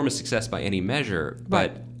that's enormous success by any measure.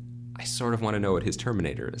 But right. I sort of want to know what his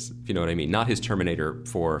Terminator is. If you know what I mean? Not his Terminator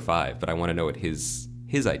 4 or 5, but I want to know what his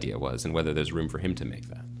idea was and whether there's room for him to make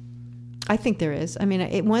that. I think there is. I mean,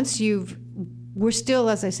 we're still,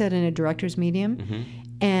 as I said, in a director's medium. Mm-hmm.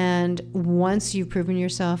 And once you've proven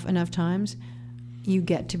yourself enough times, you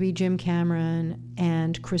get to be Jim Cameron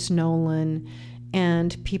and Chris Nolan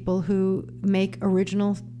and people who make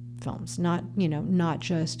original films, not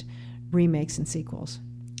just remakes and sequels.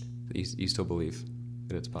 You still believe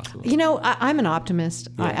that it's possible? I'm an optimist.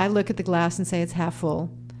 Yeah. I look at the glass and say it's half full.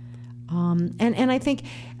 And I think...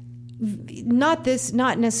 not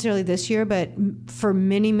necessarily this year, but for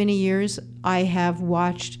many, many years, I have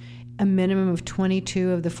watched a minimum of 22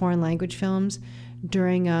 of the foreign language films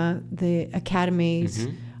during the Academy's,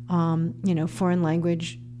 foreign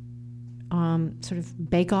language sort of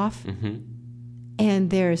bake-off. Mm-hmm. And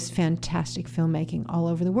there's fantastic filmmaking all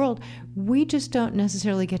over the world. We just don't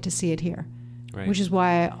necessarily get to see it here, right. Which is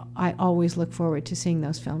why I always look forward to seeing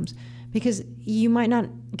those films, because you might not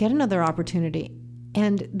get another opportunity.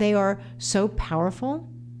 And they are so powerful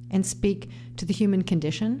and speak to the human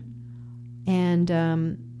condition. And,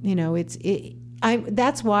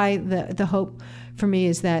 that's why the hope for me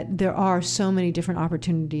is that there are so many different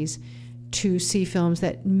opportunities to see films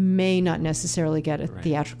that may not necessarily get a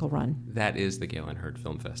theatrical run. That is the Gale and Hurd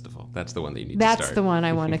Film Festival. That's the one that you need to start. That's the one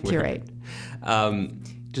I want to curate.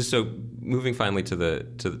 Just so, moving finally to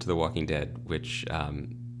the Walking Dead, which...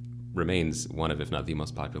 remains one of, if not the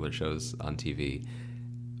most popular shows on TV.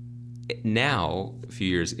 Now, a few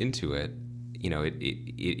years into it,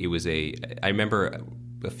 it was I remember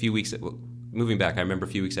a few weeks, moving back, I remember a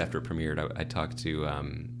few weeks after it premiered, I talked to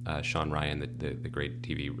Sean Ryan, the great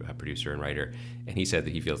TV producer and writer, and he said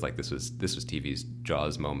that he feels like this was TV's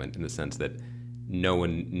Jaws moment, in the sense that no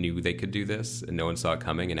one knew they could do this, and no one saw it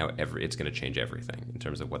coming, and now it's going to change everything in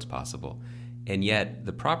terms of what's possible. And yet,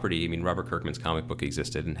 the property, I mean, Robert Kirkman's comic book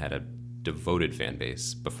existed and had a devoted fan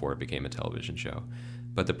base before it became a television show.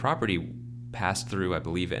 But the property passed through, I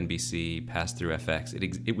believe, NBC, passed through FX.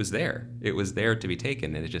 It was there. It was there to be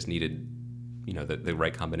taken, and it just needed, the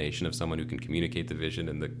right combination of someone who can communicate the vision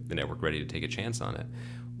and the network ready to take a chance on it.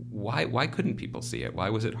 Why couldn't people see it?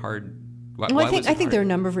 Why was it hard? I think there are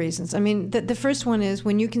a number of reasons. I mean, the first one is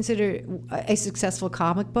when you consider a successful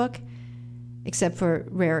comic book, except for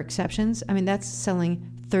rare exceptions, I mean, that's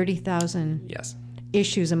selling 30,000 yes.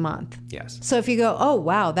 issues a month. Yes. So if you go, oh,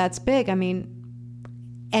 wow, that's big, I mean,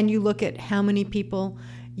 and you look at how many people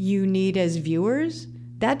you need as viewers,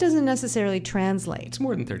 that doesn't necessarily translate. It's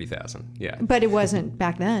more than 30,000, yeah. But it wasn't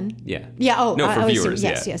back then. Yeah. Yeah, no, for viewers,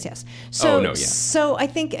 yes. So, So I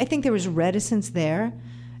think there was reticence there.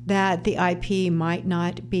 that the IP might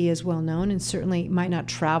not be as well known and certainly might not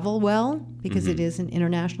travel well because it is an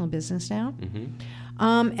international business now.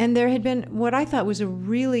 And there had been what I thought was a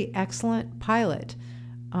really excellent pilot,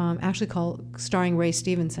 actually starring Ray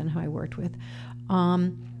Stevenson, who I worked with,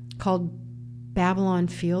 called Babylon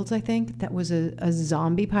Fields, I think. That was a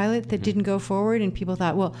zombie pilot that didn't go forward, and people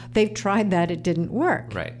thought, well, they've tried that, it didn't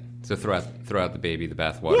work. Right. So throw out the baby, the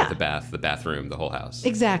bathwater, the bathroom, the whole house.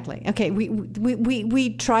 Exactly. Okay, we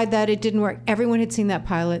tried that, it didn't work. Everyone had seen that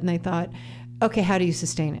pilot, and they thought, okay, how do you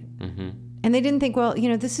sustain it? And they didn't think, well,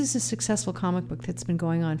 this is a successful comic book that's been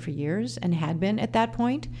going on for years and had been at that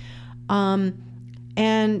point.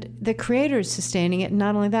 And the creator's sustaining it. And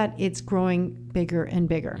not only that, it's growing bigger and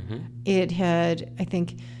bigger. It had, I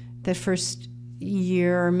think, the first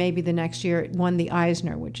year or maybe the next year, it won the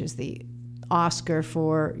Eisner, which is the Oscar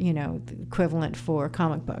for, the equivalent for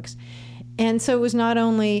comic books. And so it was not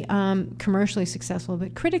only commercially successful,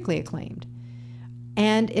 but critically acclaimed.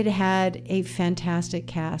 And it had a fantastic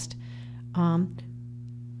cast.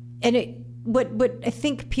 What I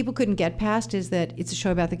think people couldn't get past is that it's a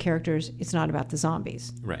show about the characters. It's not about the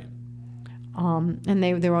zombies. Right. And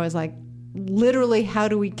they were always like, literally, how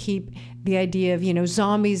do we keep the idea of,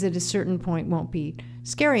 zombies at a certain point won't be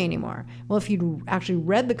scary anymore? Well, if you'd actually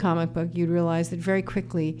read the comic book, you'd realize that very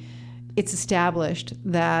quickly it's established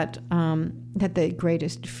that that the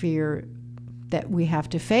greatest fear that we have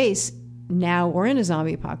to face now or in a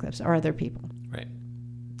zombie apocalypse are other people. Right.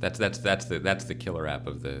 That's the killer app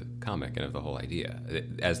of the comic and of the whole idea.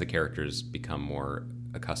 As the characters become more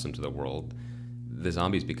accustomed to the world, the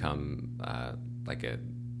zombies become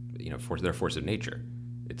they're a force of nature.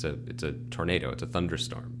 It's a tornado, it's a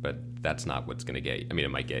thunderstorm, but that's not what's going to get you. I mean,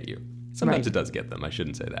 it might get you. Sometimes it does get them. I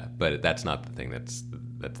shouldn't say that, but that's not the thing that's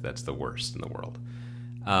the worst in the world.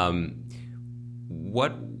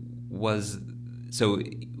 So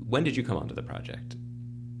when did you come onto the project?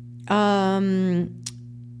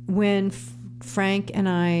 When Frank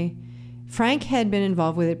had been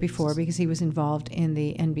involved with it before because he was involved in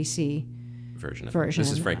the NBC version.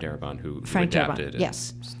 This is Frank Darabont who adapted and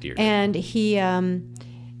steered it. And he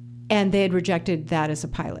and they had rejected that as a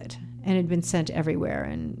pilot and had been sent everywhere,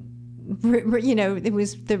 and it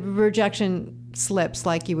was the rejection slips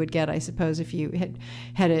like you would get, I suppose, if you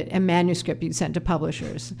had a manuscript you'd sent to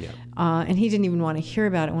publishers. And he didn't even want to hear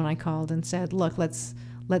about it when I called and said, look, let's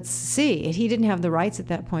see. He didn't have the rights at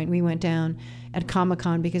that point. We went down at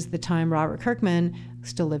Comic-Con because at the time Robert Kirkman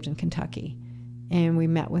still lived in Kentucky. And we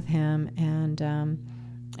met with him,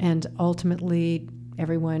 and ultimately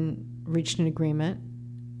everyone reached an agreement,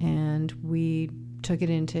 and we took it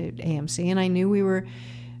into AMC. And I knew we were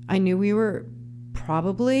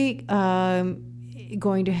probably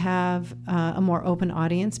going to have a more open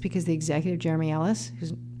audience because the executive, Jeremy Ellis, who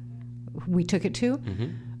we took it to,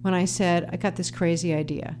 when I said, I got this crazy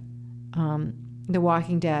idea, The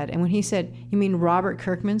Walking Dead. And when he said, you mean Robert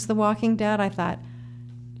Kirkman's The Walking Dead? I thought,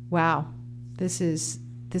 wow, this is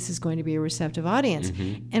going to be a receptive audience.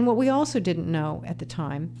 And what we also didn't know at the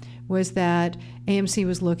time was that AMC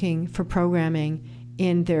was looking for programming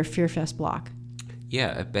in their FearFest block.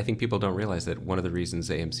 Yeah, I think people don't realize that one of the reasons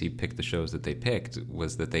AMC picked the shows that they picked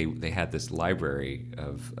was that they had this library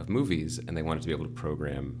of movies, and they wanted to be able to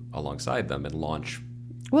program alongside them and launch.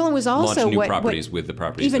 Well, it was also new properties with the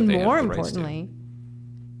properties. Even that they more had the importantly,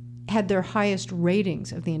 had their highest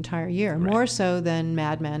ratings of the entire year, more so than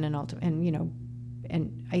Mad Men and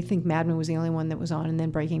I think Mad Men was the only one that was on, and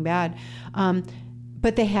then Breaking Bad.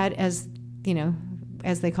 But they had, as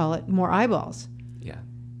they call it, more eyeballs. Yeah.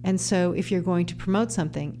 And so if you're going to promote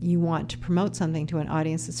something, you want to promote something to an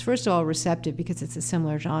audience that's first of all receptive because it's a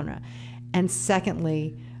similar genre, and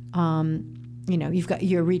secondly,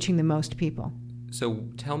 you're reaching the most people. So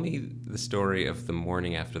tell me the story of the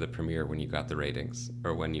morning after the premiere when you got the ratings,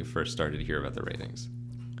 or when you first started to hear about the ratings.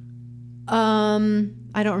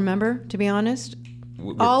 I don't remember, to be honest.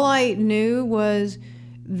 All I knew was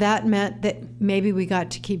that meant that maybe we got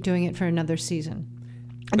to keep doing it for another season.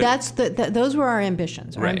 Those were our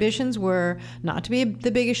ambitions. Our ambitions were not to be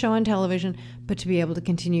the biggest show on television, but to be able to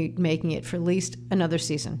continue making it for at least another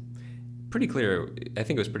season. Pretty clear. I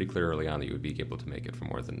think it was pretty clear early on that you would be able to make it for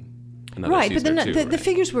more than another season or two. But the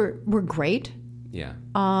figures were great. Yeah.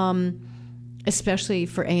 Especially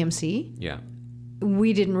for AMC. Yeah.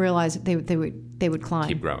 We didn't realize that they would climb.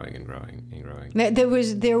 Keep growing and growing and growing.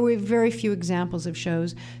 There were very few examples of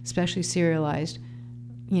shows, especially serialized,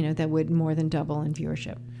 that would more than double in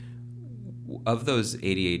viewership. Of those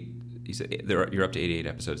 88, you said you're up to 88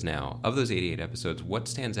 episodes now. Of those 88 episodes, what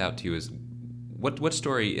stands out to you as what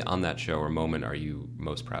story on that show or moment are you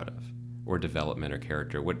most proud of? or development or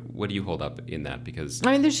character? What do you hold up in that? Because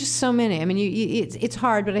I mean, there's just so many. I mean, it's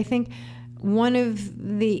hard, but I think one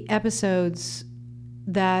of the episodes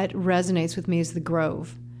that resonates with me is The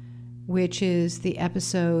Grove, which is the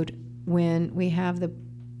episode when we have the,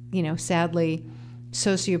 sadly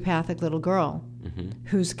sociopathic little girl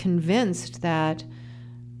who's convinced that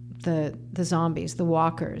the zombies, the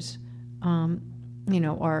walkers,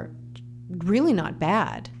 are really not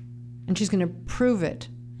bad, and she's going to prove it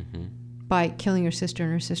by killing her sister,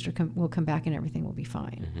 and her sister will come back and everything will be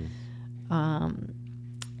fine.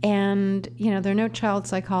 And there are no child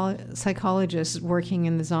psychologists working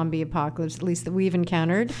in the zombie apocalypse, at least that we've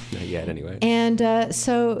encountered. Not yet, anyway. And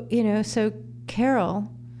so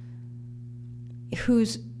Carol,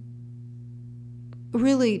 who's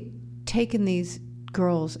really taken these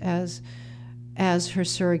girls as her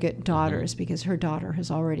surrogate daughters because her daughter has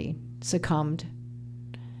already succumbed,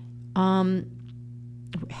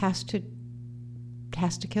 has to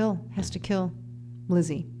kill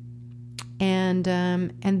Lizzie. And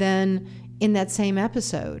then in that same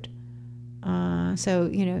episode, and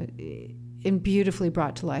beautifully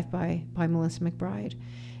brought to life by Melissa McBride,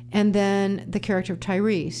 and then the character of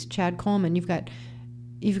Tyrese, Chad Coleman. You've got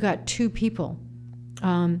two people.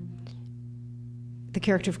 The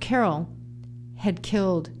character of Carol had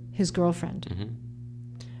killed his girlfriend,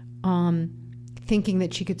 thinking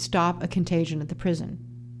that she could stop a contagion at the prison.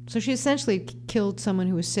 So she essentially killed someone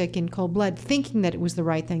who was sick in cold blood, thinking that it was the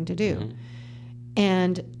right thing to do.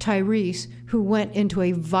 And Tyrese, who went into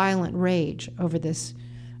a violent rage over this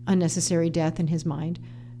unnecessary death in his mind,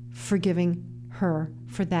 forgiving her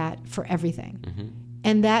for that, for everything.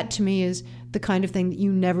 And that, to me, is the kind of thing that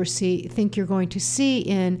you never think you're going to see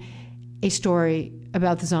in a story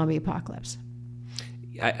about the zombie apocalypse.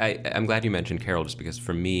 I'm glad you mentioned Carol, just because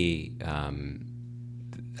for me,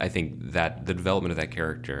 I think that the development of that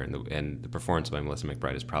character and the performance by Melissa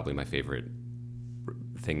McBride is probably my favorite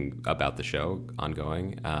thing about the show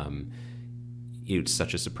ongoing. It's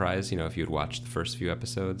such a surprise, if you had watched the first few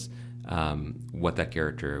episodes, what that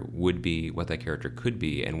character would be, what that character could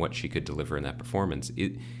be, and what she could deliver in that performance.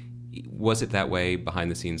 Was it that way behind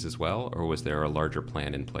the scenes as well, or was there a larger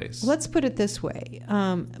plan in place? Let's put it this way.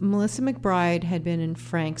 Melissa McBride had been in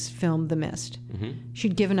Frank's film The Mist.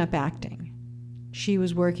 She'd given up acting. She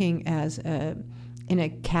was working in a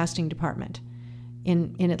casting department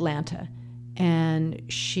in Atlanta. And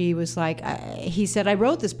she was like, he said, I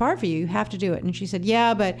wrote this part for you. You have to do it. And she said,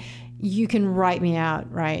 yeah, but you can write me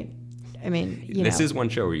out, right? I mean, this is one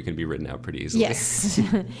show where you can be written out pretty easily. Yes.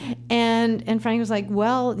 and Frank was like,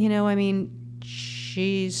 well,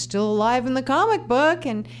 she's still alive in the comic book.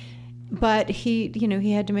 But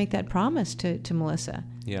he had to make that promise to Melissa.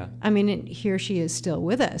 Yeah. I mean, here she is still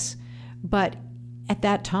with us. But at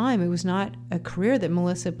that time, it was not a career that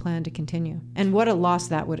Melissa planned to continue. And what a loss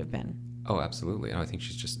that would have been. Oh, absolutely. No, I think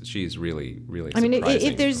she's really, really. I mean,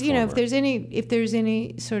 if there's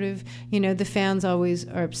any sort of, the fans always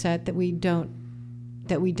are upset that we don't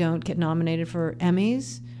get nominated for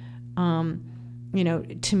Emmys.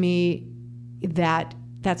 To me,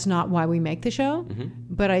 that's not why we make the show.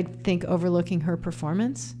 But I think overlooking her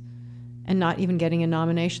performance and not even getting a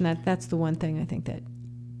nomination, that's the one thing I think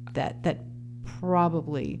that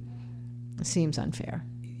probably seems unfair.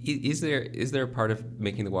 Is there a part of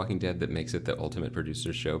making The Walking Dead that makes it the ultimate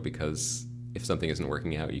producer's show? Because if something isn't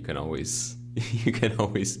working out, you can always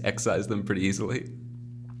excise them pretty easily.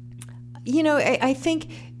 I think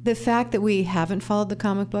the fact that we haven't followed the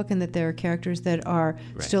comic book and that there are characters that are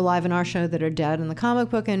still alive in our show that are dead in the comic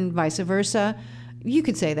book and vice versa, you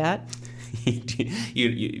could say that. But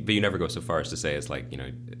you never go so far as to say it's like,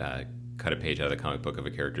 cut a page out of the comic book of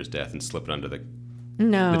a character's death and slip it under the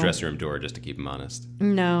dressing room door just to keep them honest.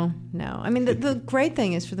 No. I mean, the great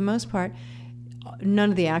thing is, for the most part, none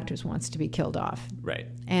of the actors wants to be killed off. Right.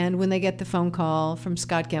 And when they get the phone call from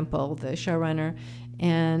Scott Gimple, the showrunner,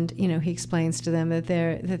 and he explains to them that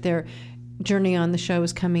their journey on the show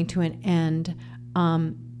is coming to an end,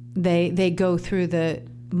 they go through the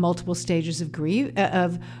multiple stages of grief,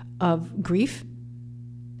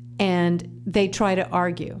 and they try to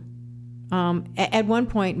argue. At one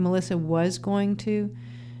point, Melissa was going to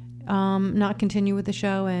not continue with the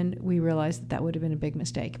show, and we realized that would have been a big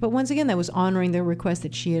mistake. But once again, that was honoring the request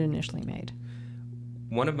that she had initially made.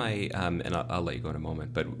 One of my, and I'll let you go in a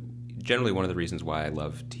moment, but generally one of the reasons why I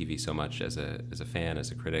love TV so much as a fan,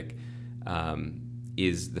 as a critic,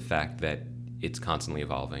 is the fact that it's constantly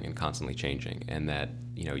evolving and constantly changing, and that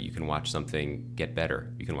you can watch something get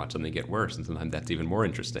better, you can watch something get worse, and sometimes that's even more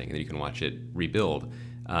interesting, and then you can watch it rebuild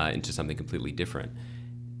into something completely different.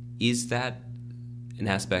 Is that an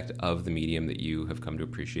aspect of the medium that you have come to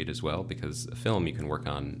appreciate as well? Because a film you can work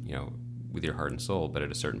on, with your heart and soul, but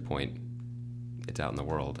at a certain point, it's out in the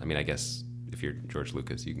world. I mean, I guess if you're George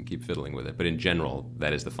Lucas, you can keep fiddling with it, but in general,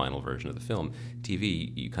 that is the final version of the film.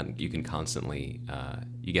 TV, you can constantly,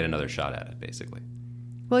 you get another shot at it, basically.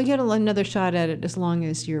 Well, you get another shot at it as long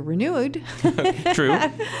as you're renewed. True.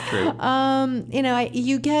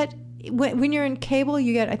 You get, when you're in cable,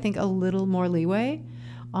 you get, I think, a little more leeway.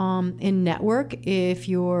 In network, if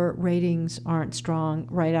your ratings aren't strong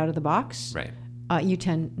right out of the box, right, you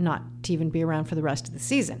tend not to even be around for the rest of the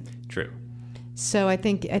season. True. So I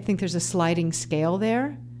think there's a sliding scale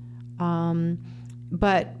there.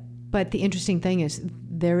 But the interesting thing is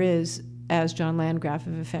there is, as John Landgraf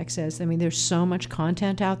of Effect says, I mean, there's so much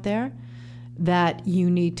content out there that you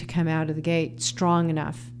need to come out of the gate strong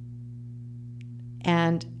enough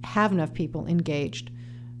and have enough people engaged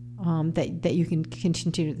that you can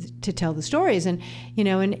continue to tell the stories. And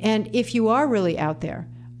if you are really out there,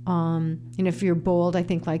 if you're bold, I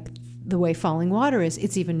think like the way Falling Water is,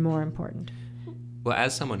 it's even more important. Well,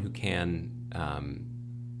 as someone who can,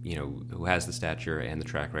 who has the stature and the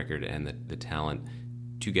track record and the talent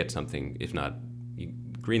to get something, if not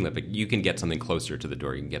greenlit, but you can get something closer to the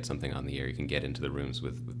door. You can get something on the air. You can get into the rooms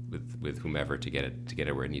with whomever to get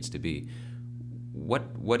it where it needs to be.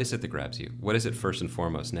 What is it that grabs you? What is it first and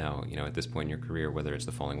foremost now? At this point in your career, whether it's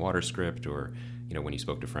the Falling Water script or when you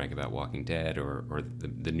spoke to Frank about Walking Dead or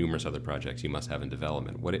the numerous other projects you must have in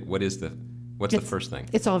development. What's the first thing?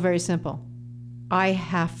 It's all very simple. I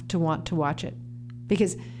have to want to watch it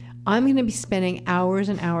because I'm going to be spending hours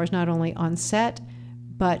and hours not only on set,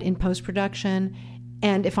 but in post-production.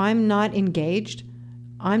 And if I'm not engaged,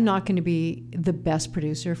 I'm not going to be the best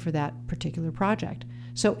producer for that particular project.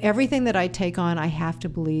 So everything that I take on, I have to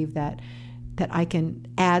believe that I can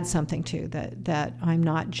add something to, that I'm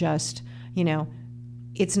not just,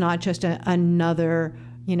 it's not just another,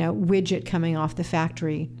 widget coming off the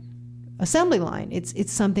factory assembly line.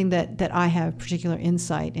 It's something that I have particular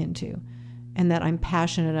insight into and that I'm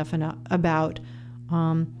passionate enough about,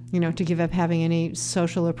 to give up having any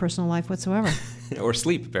social or personal life whatsoever. Or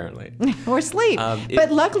sleep, apparently. Or sleep.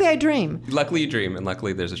 But luckily I dream. Luckily you dream, and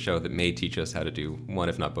luckily there's a show that may teach us how to do one,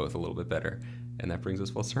 if not both, a little bit better. And that brings us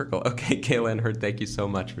full circle. Okay, Gale and Hurd, thank you so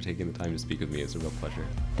much for taking the time to speak with me. It's a real pleasure.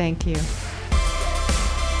 Thank you.